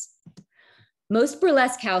houses. Most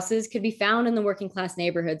burlesque houses could be found in the working class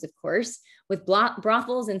neighborhoods, of course, with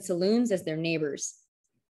brothels and saloons as their neighbors.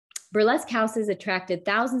 Burlesque houses attracted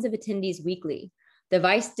thousands of attendees weekly. The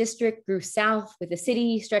Vice District grew south, with the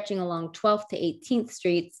city stretching along 12th to 18th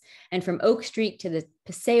Streets and from Oak Street to the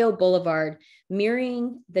Paseo Boulevard,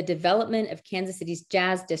 mirroring the development of Kansas City's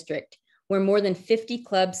Jazz District, where more than 50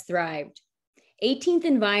 clubs thrived. 18th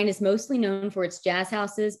and Vine is mostly known for its jazz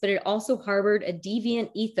houses, but it also harbored a deviant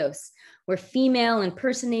ethos where female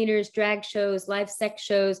impersonators, drag shows, live sex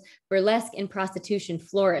shows, burlesque, and prostitution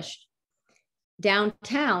flourished.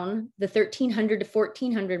 Downtown, the 1300 to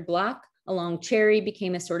 1400 block along Cherry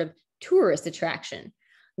became a sort of tourist attraction.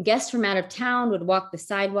 Guests from out of town would walk the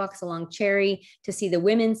sidewalks along Cherry to see the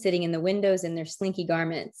women sitting in the windows in their slinky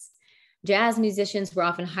garments. Jazz musicians were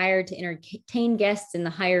often hired to entertain guests in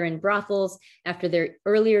the higher-end brothels after their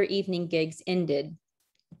earlier evening gigs ended.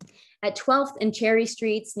 At 12th and Cherry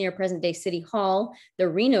Streets near present-day City Hall, the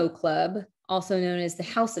Reno Club, also known as the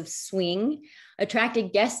House of Swing,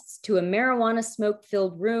 attracted guests to a marijuana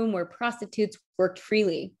smoke-filled room where prostitutes worked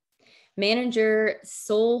freely. Manager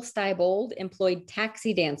Sol Steibold employed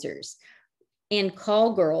taxi dancers and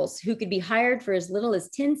call girls who could be hired for as little as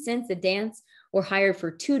 10 cents a dance or hired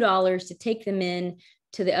for $2 to take them in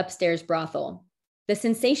to the upstairs brothel. The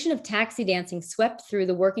sensation of taxi dancing swept through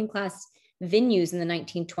the working class venues in the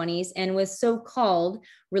 1920s and was so called,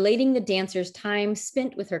 relating the dancer's time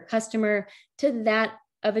spent with her customer to that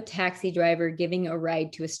of a taxi driver giving a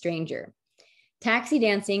ride to a stranger. Taxi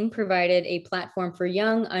dancing provided a platform for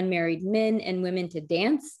young, unmarried men and women to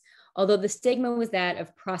dance, although the stigma was that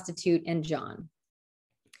of prostitute and John.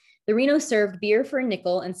 The Reno served beer for a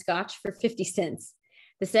nickel and scotch for 50 cents.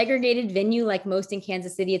 The segregated venue, like most in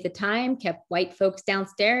Kansas City at the time, kept white folks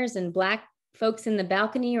downstairs and black folks in the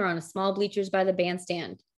balcony or on a small bleachers by the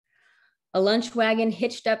bandstand. A lunch wagon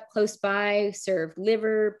hitched up close by served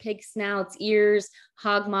liver, pig snouts, ears,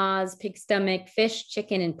 hog maws, pig stomach, fish,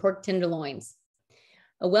 chicken, and pork tenderloins.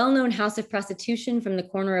 A well-known house of prostitution from the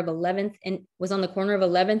corner of 11th and was on the corner of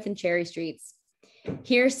 11th and Cherry Streets.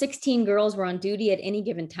 Here, 16 girls were on duty at any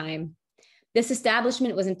given time. This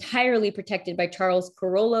establishment was entirely protected by Charles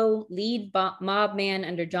Carollo, lead mob man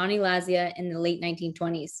under Johnny Lazia in the late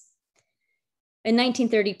 1920s. In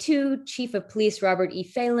 1932, Chief of Police Robert E.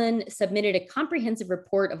 Phelan submitted a comprehensive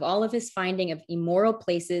report of all of his finding of immoral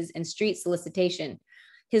places and street solicitation.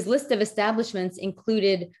 His list of establishments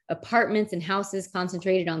included apartments and houses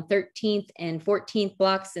concentrated on 13th and 14th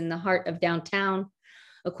blocks in the heart of downtown.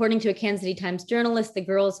 According to a Kansas City Times journalist, the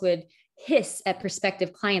girls would hiss at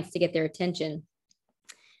prospective clients to get their attention.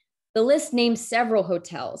 The list names several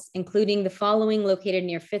hotels, including the following located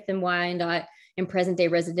near 5th and Wyandotte in present-day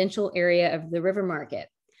residential area of the River Market: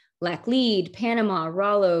 Laclede, Panama,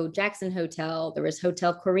 Rollo, Jackson Hotel. There was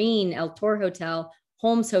Hotel Corrine, El Tor Hotel,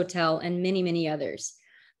 Holmes Hotel, and many, many others.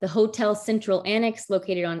 The Hotel Central Annex,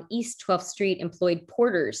 located on East 12th Street, employed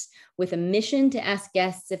porters with a mission to ask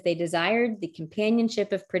guests if they desired the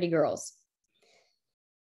companionship of pretty girls.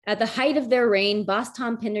 At the height of their reign, Boss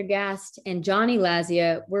Tom Pendergast and Johnny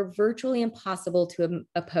Lazia were virtually impossible to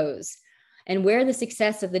oppose. And where the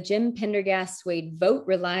success of the Jim Pendergast swayed vote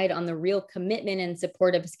relied on the real commitment and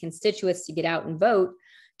support of his constituents to get out and vote,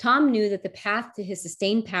 Tom knew that the path to his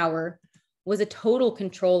sustained power was a total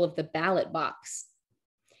control of the ballot box.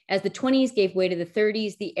 As the 20s gave way to the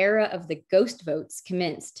 30s, the era of the ghost votes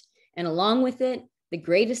commenced, and along with it, the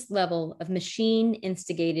greatest level of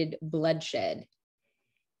machine-instigated bloodshed.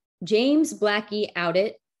 James Blackie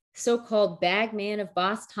Outlet, so-called bagman of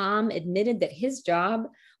Boss Tom, admitted that his job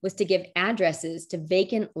was to give addresses to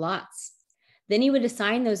vacant lots. Then he would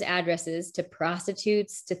assign those addresses to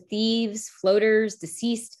prostitutes, to thieves, floaters,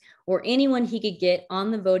 deceased, or anyone he could get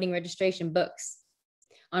on the voting registration books.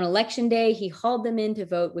 On election day, he hauled them in to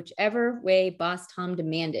vote whichever way Boss Tom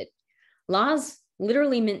demanded. Laws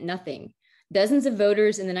literally meant nothing. Dozens of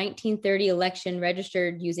voters in the 1930 election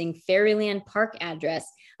registered using Fairyland Park address,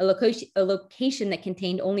 a location that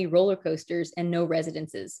contained only roller coasters and no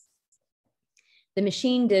residences. The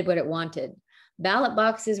machine did what it wanted. Ballot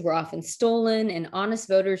boxes were often stolen, and honest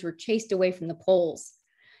voters were chased away from the polls.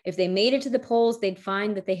 If they made it to the polls, they'd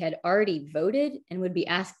find that they had already voted and would be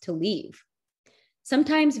asked to leave.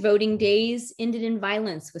 Sometimes voting days ended in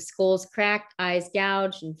violence, with skulls cracked, eyes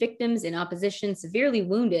gouged, and victims in opposition severely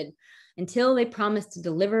wounded until they promised to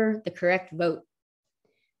deliver the correct vote.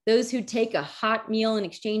 Those who'd take a hot meal in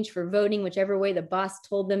exchange for voting whichever way the boss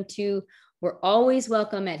told them to were always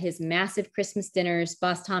welcome at his massive Christmas dinners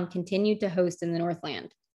Boss Tom continued to host in the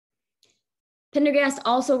Northland. Pendergast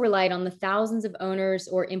also relied on the thousands of owners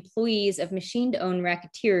or employees of machine-owned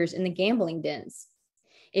racketeers in the gambling dens.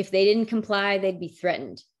 If they didn't comply, they'd be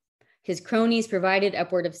threatened. His cronies provided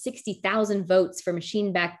upward of 60,000 votes for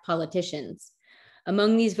machine-backed politicians.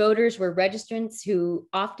 Among these voters were registrants who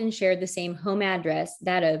often shared the same home address,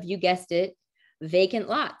 that of, you guessed it, vacant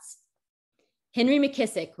lots. Henry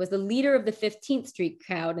McKissick was the leader of the 15th Street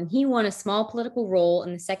crowd, and he won a small political role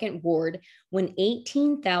in the second ward when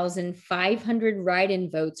 18,500 write-in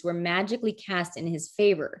votes were magically cast in his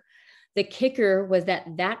favor. The kicker was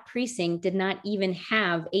that that precinct did not even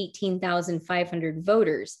have 18,500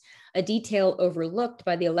 voters, a detail overlooked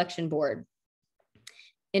by the election board.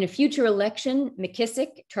 In a future election,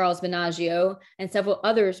 McKissick, Charles Benaggio, and several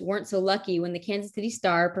others weren't so lucky when the Kansas City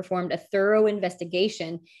Star performed a thorough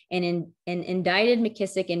investigation and indicted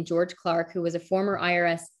McKissick and George Clark, who was a former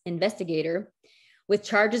IRS investigator, with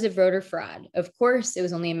charges of voter fraud. Of course, it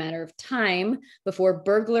was only a matter of time before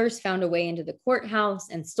burglars found a way into the courthouse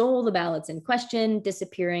and stole the ballots in question,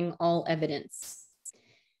 disappearing all evidence.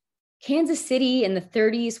 Kansas City in the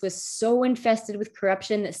 30s was so infested with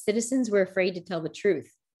corruption that citizens were afraid to tell the truth.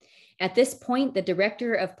 At this point, the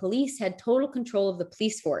director of police had total control of the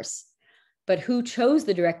police force. But who chose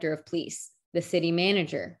the director of police? The city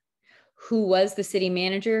manager. Who was the city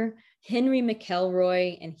manager? Henry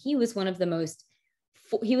McElroy, and he was one of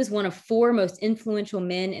four most influential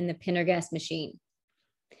men in the Pendergast machine.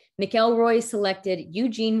 McElroy selected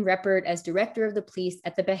Eugene Reppert as director of the police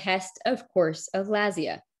at the behest, of course, of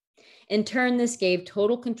Lazia. In turn, this gave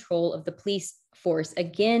total control of the police force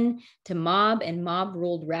again to mob and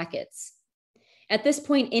mob-ruled rackets. At this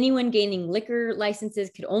point, anyone gaining liquor licenses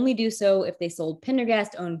could only do so if they sold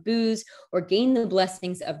Pendergast-owned booze or gained the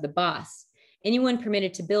blessings of the boss. Anyone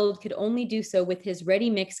permitted to build could only do so with his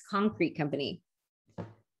ready-mix concrete company.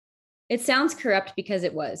 It sounds corrupt because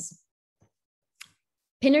it was.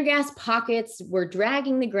 Pendergast's pockets were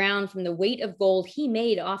dragging the ground from the weight of gold he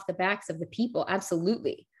made off the backs of the people,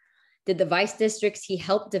 absolutely. Did the vice districts he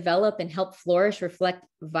helped develop and help flourish reflect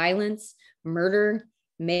violence, murder,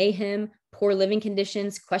 mayhem, poor living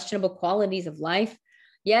conditions, questionable qualities of life?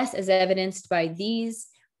 Yes, as evidenced by these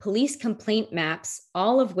police complaint maps,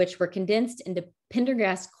 all of which were condensed into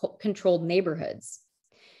Pendergast-controlled neighborhoods.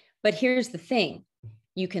 But here's the thing.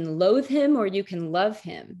 You can loathe him or you can love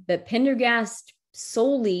him, but Pendergast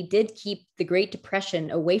solely did keep the Great Depression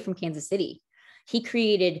away from Kansas City. He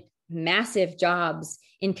created massive jobs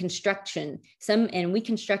in construction. And we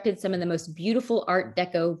constructed some of the most beautiful Art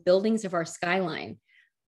Deco buildings of our skyline.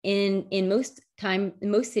 In most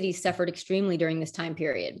cities suffered extremely during this time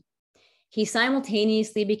period. He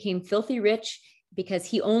simultaneously became filthy rich because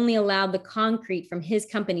he only allowed the concrete from his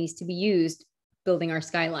companies to be used building our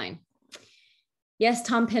skyline. Yes,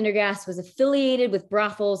 Tom Pendergast was affiliated with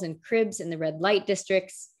brothels and cribs in the red light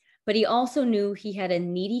districts, but he also knew he had a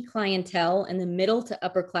needy clientele and the middle to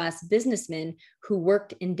upper class businessmen who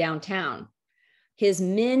worked in downtown. His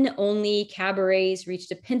men-only cabarets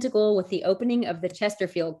reached a pinnacle with the opening of the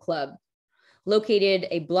Chesterfield Club, located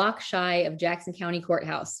a block shy of Jackson County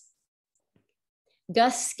Courthouse.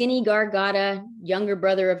 Gus Skinny Gargata, younger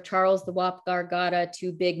brother of Charles the Wop Gargata,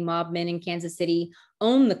 two big mob men in Kansas City,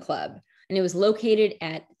 owned the club, and it was located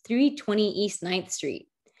at 320 East 9th Street.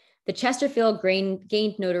 The Chesterfield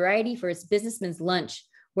gained notoriety for its businessman's lunch,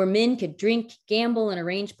 where men could drink, gamble, and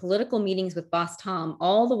arrange political meetings with Boss Tom,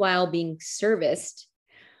 all the while being serviced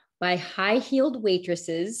by high-heeled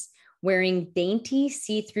waitresses wearing dainty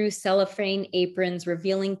see-through cellophane aprons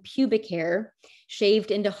revealing pubic hair, shaved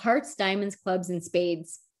into hearts, diamonds, clubs, and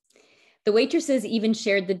spades. The waitresses even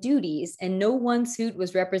shared the duties, and no one suit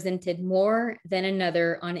was represented more than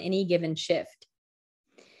another on any given shift.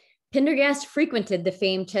 Pendergast frequented the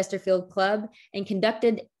famed Chesterfield Club and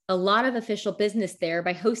conducted a lot of official business there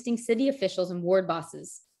by hosting city officials and ward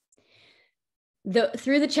bosses.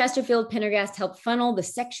 Through the Chesterfield, Pendergast helped funnel the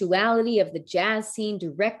sexuality of the jazz scene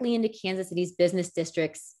directly into Kansas City's business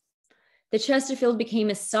districts. The Chesterfield became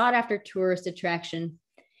a sought-after tourist attraction,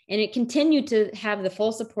 and it continued to have the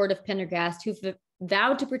full support of Pendergast, who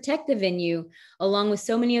vowed to protect the venue along with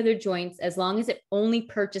so many other joints as long as it only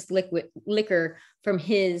purchased liquor from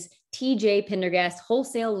his T.J. Pendergast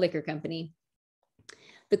Wholesale Liquor Company.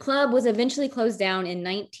 The club was eventually closed down in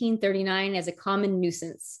 1939 as a common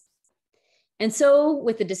nuisance. And so,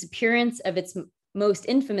 with the disappearance of its most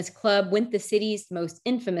infamous club, went the city's most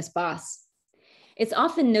infamous boss. It's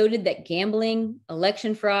often noted that gambling,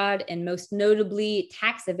 election fraud, and most notably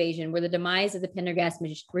tax evasion were the demise of the Pendergast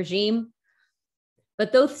regime.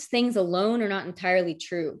 But those things alone are not entirely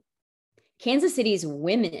true. Kansas City's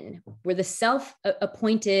women were the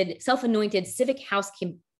self-anointed civic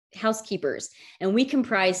housekeepers, and we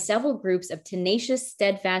comprise several groups of tenacious,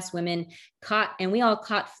 steadfast women we all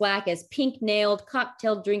caught flack as pink-nailed,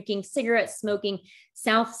 cocktail-drinking, cigarette-smoking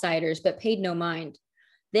Southsiders, but paid no mind.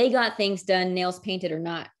 They got things done, nails painted or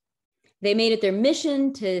not. They made it their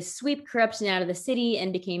mission to sweep corruption out of the city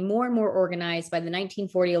and became more and more organized by the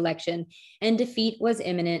 1940 election, and defeat was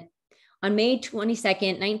imminent. On May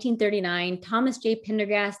 22nd, 1939, Thomas J.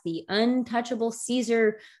 Pendergast, the untouchable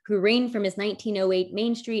Caesar who reigned from his 1908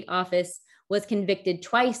 Main Street office, was convicted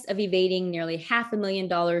twice of evading nearly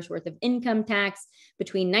 $500,000 worth of income tax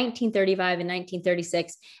between 1935 and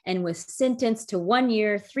 1936, and was sentenced to 1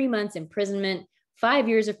 year, 3 months imprisonment, 5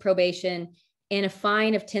 years of probation, and a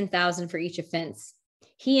fine of $10,000 for each offense.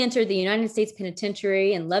 He entered the United States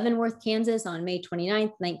Penitentiary in Leavenworth, Kansas on May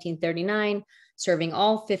 29th, 1939, serving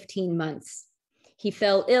all 15 months. He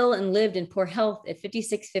fell ill and lived in poor health at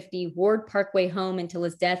 5650 Ward Parkway home until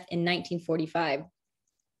his death in 1945.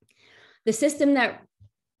 The system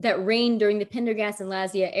that reigned during the Pendergast and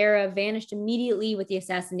Lazia era vanished immediately with the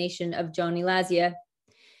assassination of Johnny Lazia.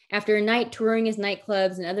 After a night touring his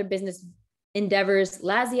nightclubs and other business endeavors,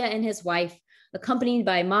 Lazia and his wife, accompanied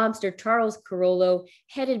by mobster Charles Carollo,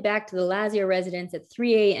 headed back to the Lazia residence at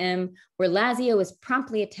 3 a.m., where Lazia was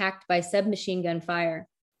promptly attacked by submachine gun fire.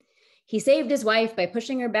 He saved his wife by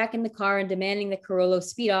pushing her back in the car and demanding that Carollo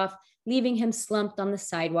speed off, leaving him slumped on the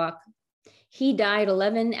sidewalk. He died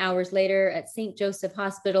 11 hours later at St. Joseph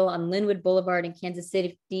Hospital on Linwood Boulevard in Kansas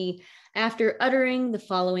City after uttering the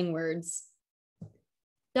following words: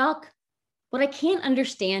 "Doc, what I can't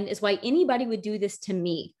understand is why anybody would do this to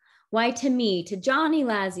me. Why to me, to Johnny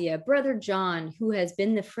Lazia, brother John, who has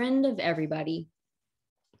been the friend of everybody."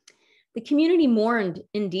 The community mourned,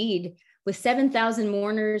 indeed. With 7,000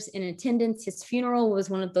 mourners in attendance, his funeral was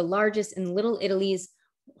one of the largest in Little Italy's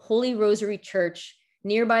Holy Rosary Church,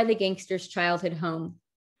 nearby the gangster's childhood home.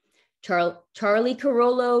 Charlie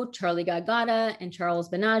Carollo, Charlie Gagata, and Charles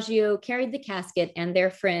Benaggio carried the casket and their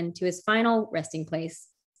friend to his final resting place.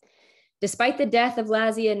 Despite the death of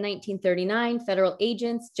Lazia in 1939, federal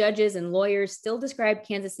agents, judges, and lawyers still described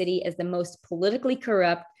Kansas City as the most politically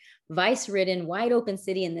corrupt, vice-ridden, wide-open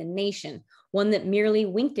city in the nation, one that merely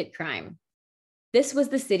winked at crime. This was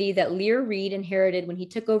the city that Lear Reed inherited when he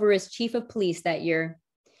took over as chief of police that year.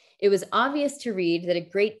 It was obvious to Reed that a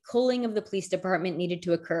great culling of the police department needed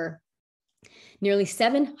to occur. Nearly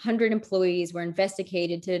 700 employees were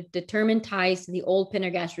investigated to determine ties to the old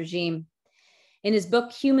Pendergast regime. In his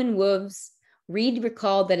book, Human Wolves, Reed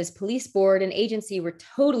recalled that his police board and agency were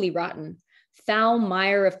totally rotten, foul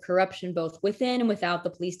mire of corruption both within and without the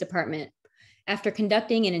police department. After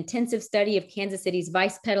conducting an intensive study of Kansas City's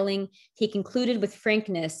vice peddling, he concluded with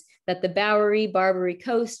frankness that the Bowery, Barbary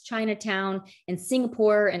Coast, Chinatown, and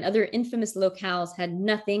Singapore and other infamous locales had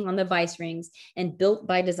nothing on the vice rings and built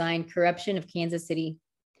by design corruption of Kansas City.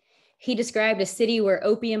 He described a city where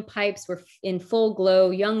opium pipes were in full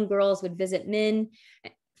glow, young girls would visit men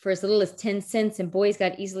for as little as 10 cents, and boys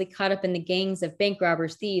got easily caught up in the gangs of bank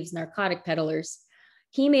robbers, thieves, narcotic peddlers.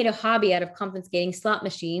 He made a hobby out of confiscating slot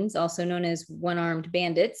machines, also known as one-armed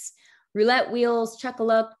bandits, roulette wheels,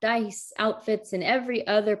 chuck-a-luck, dice, outfits, and every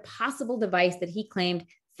other possible device that he claimed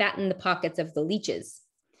fattened the pockets of the leeches.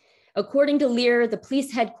 According to Lear, the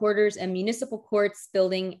police headquarters and municipal courts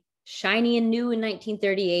building, shiny and new in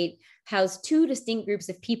 1938, housed two distinct groups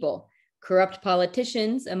of people: corrupt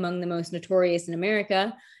politicians, among the most notorious in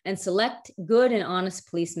America, and select good and honest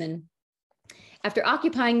policemen. After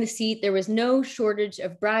occupying the seat, there was no shortage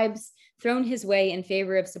of bribes thrown his way in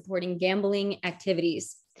favor of supporting gambling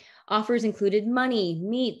activities. Offers included money,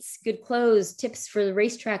 meats, good clothes, tips for the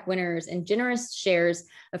racetrack winners, and generous shares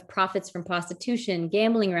of profits from prostitution,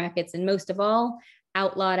 gambling rackets, and most of all,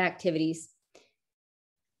 outlawed activities.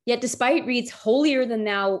 Yet despite Reed's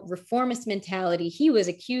holier-than-thou reformist mentality, he was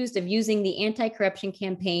accused of using the anti-corruption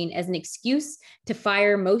campaign as an excuse to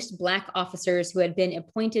fire most Black officers who had been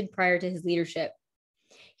appointed prior to his leadership.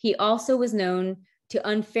 He also was known to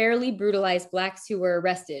unfairly brutalize Blacks who were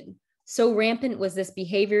arrested. So rampant was this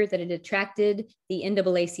behavior that it attracted the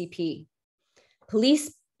NAACP.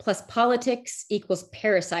 Police plus politics equals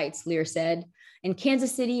parasites, Lear said, in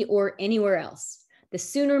Kansas City or anywhere else. The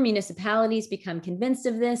sooner municipalities become convinced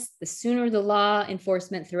of this, the sooner the law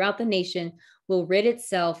enforcement throughout the nation will rid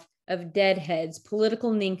itself of deadheads,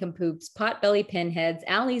 political nincompoops, potbelly pinheads,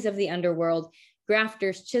 alleys of the underworld,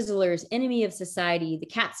 grafters, chiselers, enemy of society, the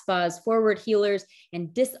catspaws, forward healers,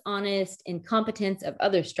 and dishonest incompetents of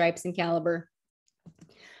other stripes and caliber.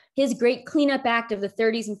 His great cleanup act of the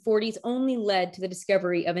 30s and 40s only led to the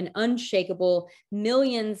discovery of an unshakable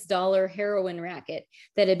millions-dollar heroin racket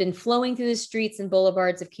that had been flowing through the streets and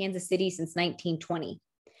boulevards of Kansas City since 1920.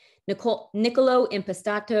 Niccolo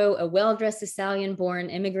Impastato, a well-dressed Sicilian-born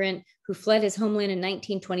immigrant who fled his homeland in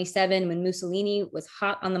 1927 when Mussolini was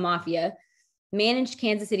hot on the mafia, managed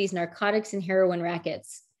Kansas City's narcotics and heroin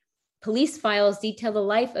rackets. Police files detail the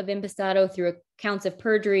life of Impastato through accounts of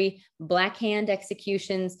perjury, Black Hand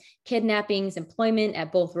executions, kidnappings, employment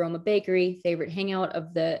at both Roma Bakery, favorite hangout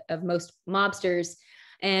of most mobsters,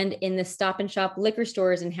 and in the Stop and Shop liquor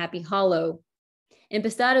stores in Happy Hollow.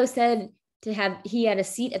 Impastato said he had a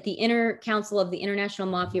seat at the inner council of the International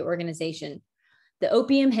Mafia Organization. The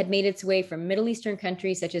opium had made its way from Middle Eastern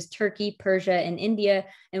countries such as Turkey, Persia, and India,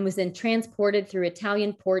 and was then transported through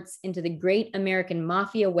Italian ports into the great American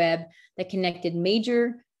mafia web that connected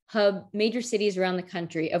major cities around the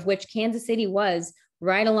country, of which Kansas City was,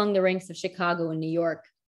 right along the ranks of Chicago and New York.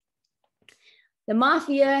 The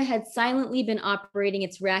mafia had silently been operating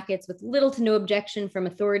its rackets with little to no objection from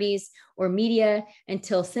authorities or media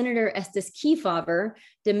until Senator Estes Kefauver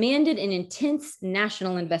demanded an intense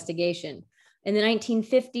national investigation. In the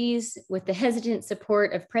 1950s, with the hesitant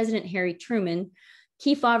support of President Harry Truman,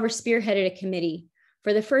 Kefauver spearheaded a committee.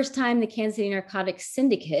 For the first time, the Kansas City Narcotics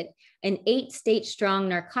Syndicate, an 8-state-strong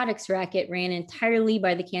narcotics racket ran entirely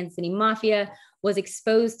by the Kansas City Mafia, was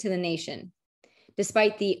exposed to the nation.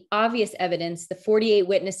 Despite the obvious evidence, the 48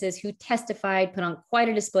 witnesses who testified put on quite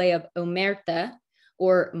a display of omerta,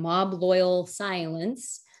 or mob-loyal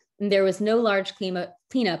silence, and there was no large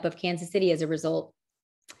cleanup of Kansas City as a result.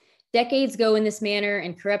 Decades go in this manner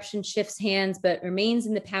and corruption shifts hands, but remains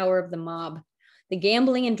in the power of the mob. The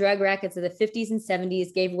gambling and drug rackets of the 50s and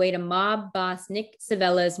 70s gave way to mob boss Nick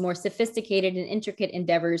Savella's more sophisticated and intricate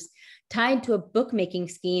endeavors tied to a bookmaking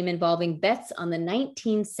scheme involving bets on the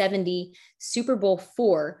 1970 Super Bowl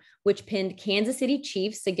IV, which pinned Kansas City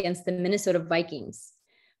Chiefs against the Minnesota Vikings.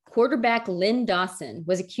 Quarterback Lynn Dawson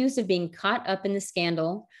was accused of being caught up in the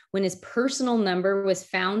scandal when his personal number was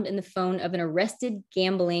found in the phone of an arrested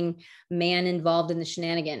gambling man involved in the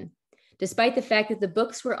shenanigan. Despite the fact that the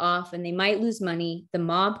books were off and they might lose money, the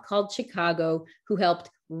mob called Chicago, who helped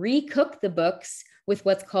recook the books with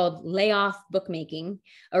what's called layoff bookmaking,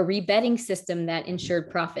 a rebetting system that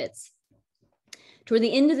ensured profits. Toward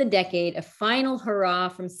the end of the decade, a final hurrah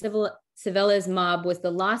from Savella's mob was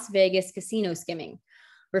the Las Vegas casino skimming,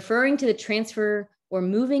 referring to the transfer or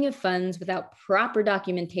moving of funds without proper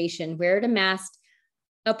documentation where it amassed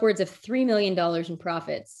upwards of $3 million in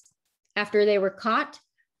profits. After they were caught,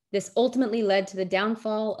 this ultimately led to the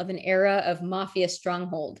downfall of an era of mafia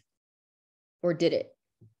stronghold. Or did it?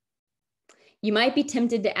 You might be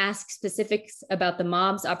tempted to ask specifics about the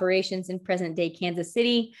mob's operations in present-day Kansas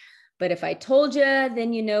City, but if I told you,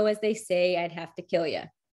 then you know, as they say, I'd have to kill you.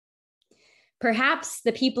 Perhaps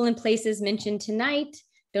the people and places mentioned tonight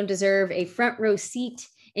don't deserve a front row seat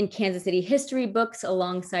in Kansas City history books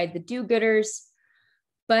alongside the do-gooders,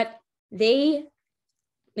 but they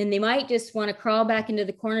might just want to crawl back into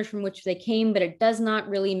the corners from which they came, but it does not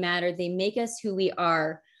really matter. They make us who we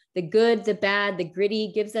are. The good, the bad, the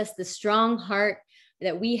gritty gives us the strong heart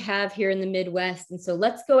that we have here in the Midwest. And so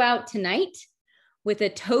let's go out tonight with a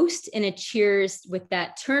toast and a cheers with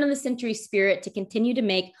that turn of the century spirit to continue to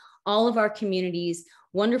make all of our communities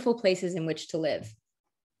wonderful places in which to live.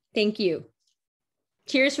 Thank you.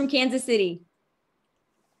 Cheers from Kansas City.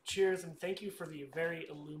 Cheers, and thank you for the very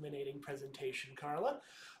illuminating presentation, Karla.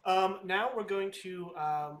 Now we're going to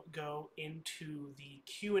go into the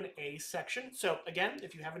Q&A section. So again,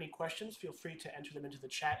 if you have any questions, feel free to enter them into the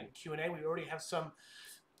chat and Q&A. We already have some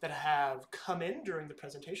that have come in during the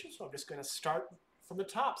presentation, so I'm just going to start from the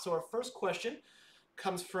top. So our first question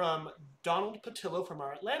comes from Donald Patillo from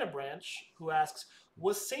our Atlanta branch, who asks,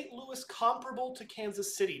 was St. Louis comparable to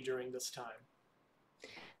Kansas City during this time?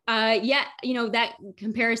 Yeah, that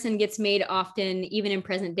comparison gets made often, even in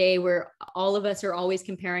present day, where all of us are always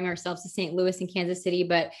comparing ourselves to St. Louis and Kansas City.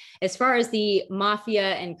 But as far as the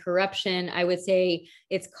mafia and corruption, I would say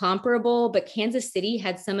it's comparable, but Kansas City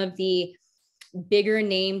had some of the bigger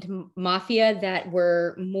named mafia that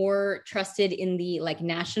were more trusted in the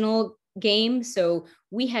national game. So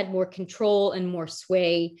we had more control and more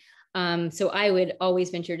sway. So I would always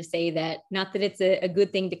venture to say that, not that it's a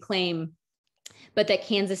good thing to claim, but that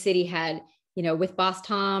Kansas City had, with Boss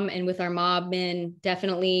Tom and with our mob men,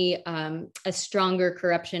 definitely a stronger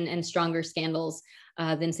corruption and stronger scandals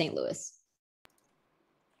than St. Louis.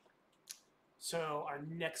 So our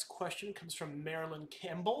next question comes from Marilyn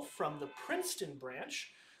Campbell from the Princeton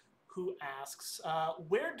branch, who asks,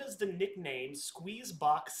 where does the nickname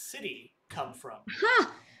Squeezebox City come from?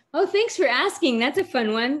 Oh, thanks for asking. That's a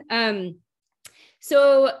fun one.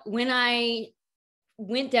 So when I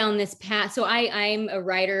went down this path, so I'm a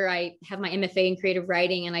writer. I have my MFA in creative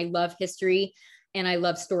writing, and I love history and I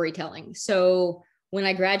love storytelling. So when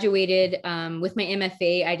I graduated with my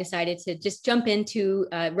MFA, I decided to just jump into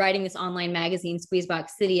writing this online magazine,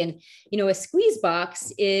 Squeezebox City. And, a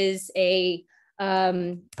squeezebox is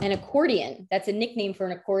an accordion. That's a nickname for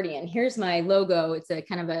an accordion. Here's my logo. It's a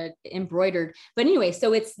kind of a embroidered, but anyway, so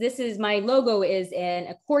my logo is an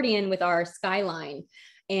accordion with our skyline.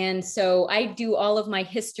 And so I do all of my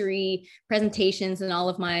history presentations and all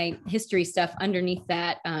of my history stuff underneath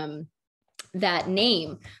that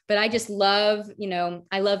name. But I just love,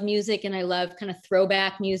 I love music and I love kind of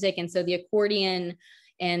throwback music. And so the accordion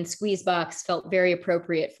and Squeezebox felt very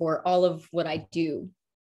appropriate for all of what I do.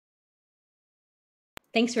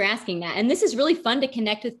 Thanks for asking that. And this is really fun to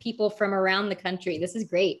connect with people from around the country. This is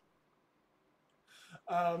great.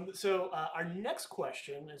 So our next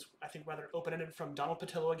question is, I think, rather open-ended, from Donald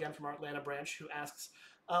Patillo, again from our Atlanta branch, who asks,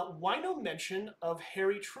 why no mention of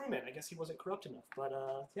Harry Truman? I guess he wasn't corrupt enough, but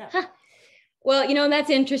yeah. Well, that's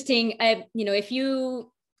interesting. If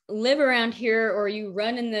you live around here or you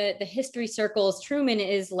run in the history circles, Truman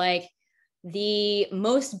is like the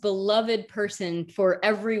most beloved person for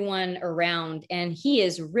everyone around. And he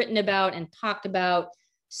is written about and talked about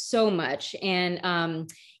so much. And,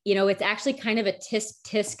 it's actually kind of a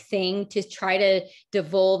tisk thing to try to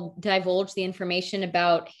divulge the information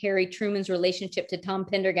about Harry Truman's relationship to Tom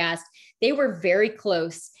Pendergast. They were very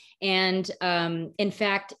close. And in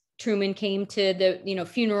fact, Truman came to the,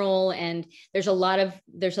 funeral, and there's a lot of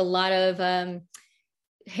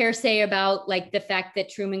hearsay about the fact that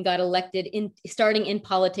Truman got elected starting in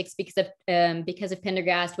politics because of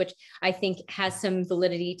Pendergast, which I think has some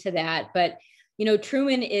validity to that. But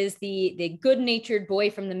Truman is the good-natured boy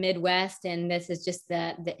from the Midwest, and this is just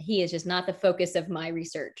that he is just not the focus of my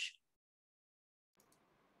research.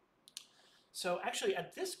 So actually,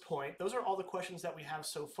 at this point, those are all the questions that we have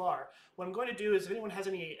so far. What I'm going to do is, if anyone has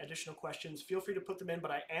any additional questions, feel free to put them in,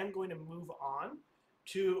 but I am going to move on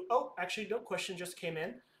to, actually, no question just came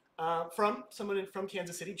in from someone from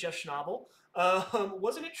Kansas City, Jeff Schnabel.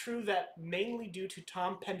 Wasn't it true that mainly due to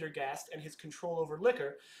Tom Pendergast and his control over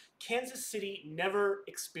liquor, Kansas City never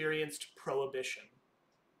experienced Prohibition?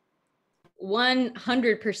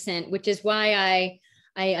 100%, which is why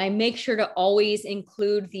I make sure to always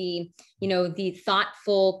include the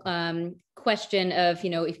thoughtful question of,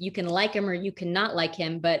 if you can like him or you cannot like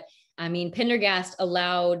him. But I mean, Pendergast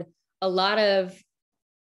allowed a lot of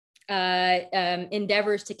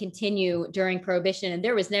endeavors to continue during Prohibition. And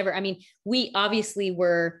there was never, I mean, we obviously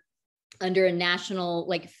were under a national,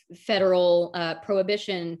 like federal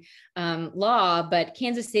prohibition law, but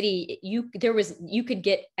Kansas City, you could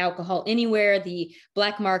get alcohol anywhere. The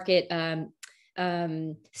black market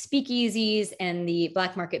speakeasies and the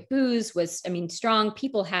black market booze was, I mean, strong.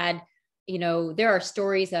 People had, you know, there are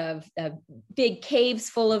stories of big caves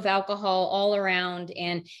full of alcohol all around.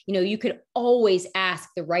 And, you know, you could always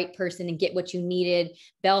ask the right person and get what you needed.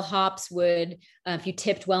 Bellhops would, if you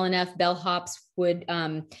tipped well enough, bellhops would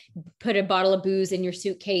put a bottle of booze in your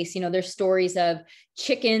suitcase. You know, there's stories of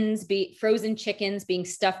frozen chickens being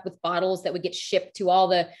stuffed with bottles that would get shipped to all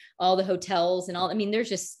the hotels and all. I mean, there's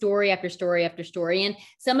just story after story after story, and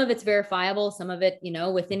some of it's verifiable. Some of it, you know,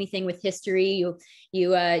 with anything with history,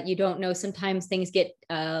 you don't know. Sometimes things get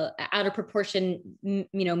out of proportion, you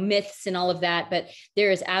know, myths and all of that. But there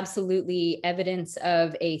is absolutely evidence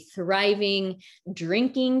of a thriving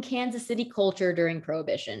drinking Kansas City culture during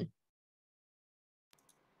Prohibition.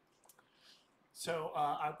 So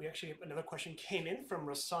we actually, another question came in from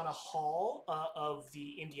Rosanna Hall of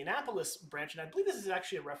the Indianapolis branch, and I believe this is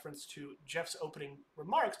actually a reference to Jeff's opening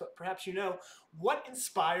remarks, but perhaps you know, what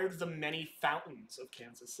inspired the many fountains of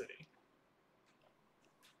Kansas City?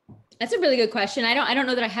 That's a really good question. I don't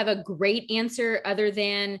know that I have a great answer other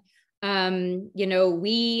than, you know,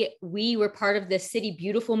 we were part of the City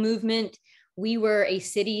Beautiful movement. We were a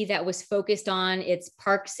city that was focused on its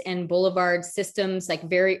parks and boulevard systems like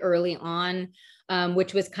very early on,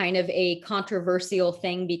 which was kind of a controversial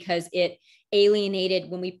thing because it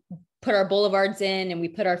alienated when we put our boulevards in and we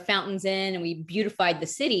put our fountains in and we beautified the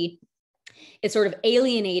city. It sort of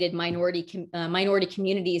alienated minority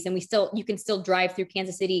communities, and you can still drive through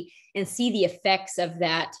Kansas City and see the effects of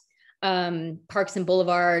that Parks and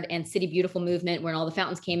Boulevard and City Beautiful movement when all the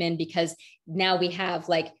fountains came in, because now we have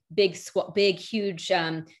like big, huge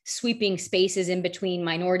sweeping spaces in between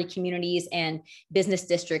minority communities and business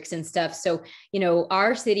districts and stuff. So, you know,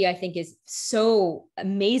 our city, I think, is so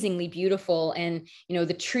amazingly beautiful. And, you know,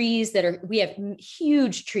 the trees we have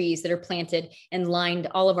huge trees that are planted and lined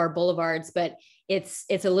all of our boulevards, but it's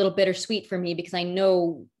a little bittersweet for me because I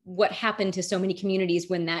know what happened to so many communities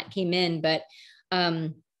when that came in. But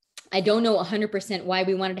I don't know 100% why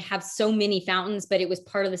we wanted to have so many fountains, but it was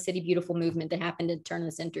part of the City Beautiful movement that happened at the turn of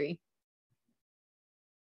the century.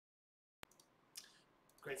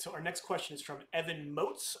 Great. So our next question is from Evan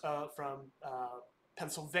Motes from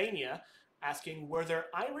Pennsylvania, asking, were there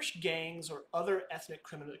Irish gangs or other ethnic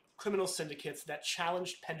criminal syndicates that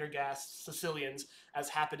challenged Pendergast Sicilians as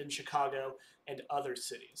happened in Chicago and other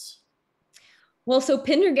cities? Well, so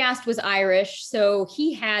Pendergast was Irish, so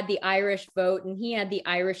he had the Irish vote and he had the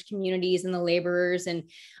Irish communities and the laborers and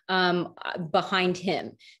behind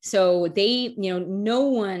him. So they, you know, no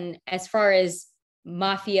one, as far as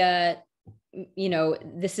mafia, you know,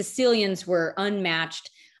 the Sicilians were unmatched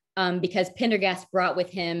because Pendergast brought with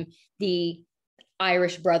him the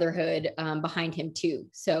Irish Brotherhood behind him too.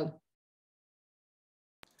 So.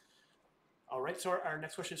 All right, so our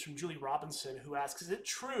next question is from Julie Robinson, who asks, is it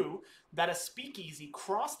true that a speakeasy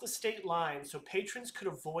crossed the state line so patrons could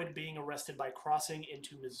avoid being arrested by crossing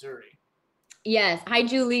into Missouri? Yes. Hi,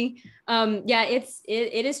 Julie. Yeah, it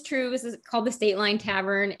is true. This is called the State Line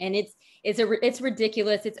Tavern, and it's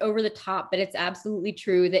ridiculous. It's over the top, but it's absolutely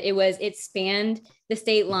true that it spanned the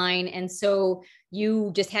state line. And so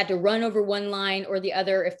you just had to run over one line or the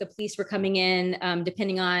other if the police were coming in,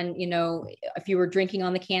 depending on, you know, if you were drinking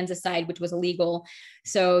on the Kansas side, which was illegal.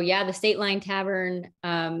 So yeah, the State Line Tavern,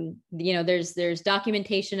 you know, there's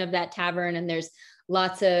documentation of that tavern, and there's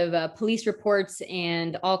lots of police reports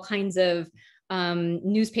and all kinds of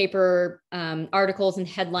newspaper articles and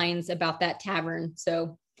headlines about that tavern.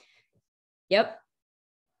 So, yep,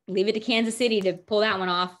 leave it to Kansas City to pull that one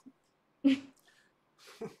off.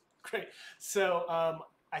 Great. So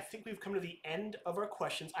I think we've come to the end of our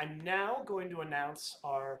questions. I'm now going to announce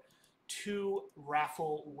our two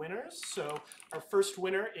raffle winners. So our first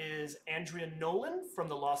winner is Andrea Nolan from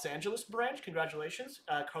the Los Angeles branch. Congratulations.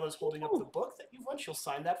 Karla's holding up the book that you've won. She'll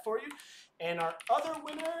sign that for you. And our other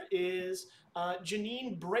winner is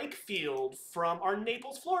Janine Brakefield from our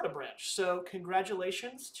Naples, Florida branch. So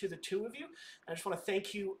congratulations to the two of you. I just want to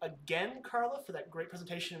thank you again, Karla, for that great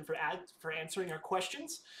presentation and for answering our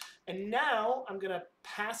questions. And now I'm going to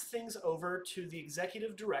pass things over to the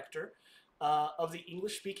executive director of the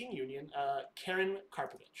English-speaking union, Karen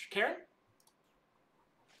Karpovich. Karen?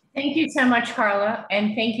 Thank you so much, Karla,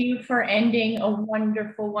 and thank you for ending a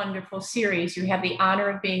wonderful, wonderful series. You have the honor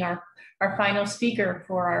of being our final speaker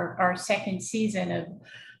for our second season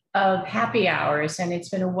of happy hours, and it's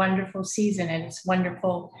been a wonderful season, and it's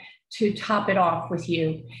wonderful to top it off with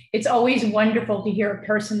you. It's always wonderful to hear a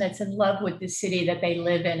person that's in love with the city that they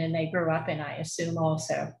live in and they grew up in, I assume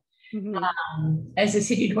also. As a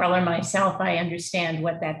city dweller myself, I understand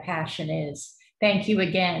what that passion is. Thank you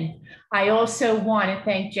again. I also want to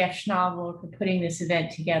thank Jeff Schnabel for putting this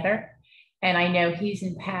event together. And I know he's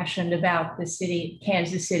impassioned about the city,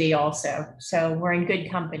 Kansas City also. So we're in good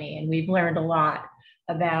company, and we've learned a lot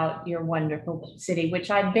about your wonderful city, which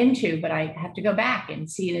I've been to, but I have to go back and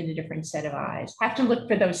see it in a different set of eyes. Have to look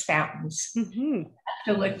for those fountains.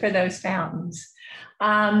 Have to look for those fountains.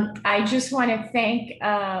 I just want to thank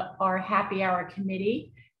our happy hour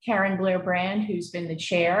committee, Karen Blair-Brand, who's been the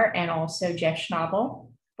chair, and also Jeff Schnabel,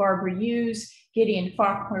 Barbara Hughes, Gideon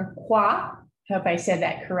Faulkner-Qua, hope I said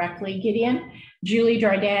that correctly, Gideon, Julie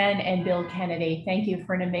Dardan, and Bill Kennedy. Thank you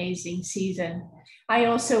for an amazing season. I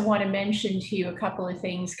also want to mention to you a couple of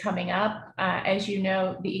things coming up. As you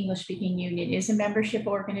know, the English Speaking Union is a membership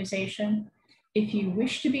organization. If you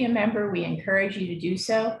wish to be a member, we encourage you to do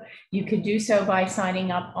so. You could do so by signing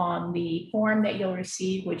up on the form that you'll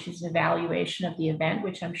receive, which is an evaluation of the event,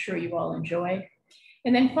 which I'm sure you all enjoy.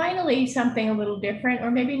 And then finally, something a little different, or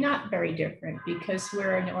maybe not very different, because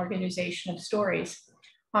we're an organization of stories.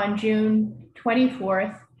 On June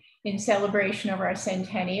 24th, in celebration of our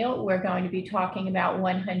centennial, we're going to be talking about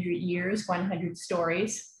 100 years, 100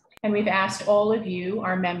 stories. And we've asked all of you,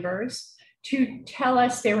 our members, to tell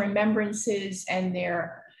us their remembrances and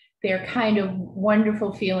their kind of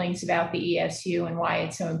wonderful feelings about the ESU and why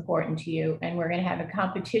it's so important to you. And we're going to have a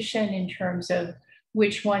competition in terms of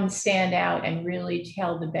which ones stand out and really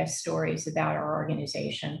tell the best stories about our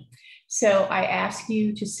organization. So I ask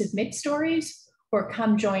you to submit stories or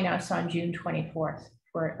come join us on June 24th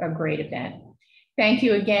for a great event. Thank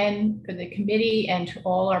you again for the committee and to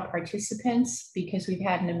all our participants, because we've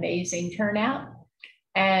had an amazing turnout.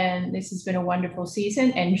 And this has been a wonderful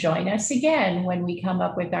season, and join us again when we come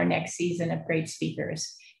up with our next season of great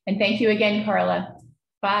speakers. And thank you again, Karla.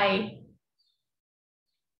 Bye.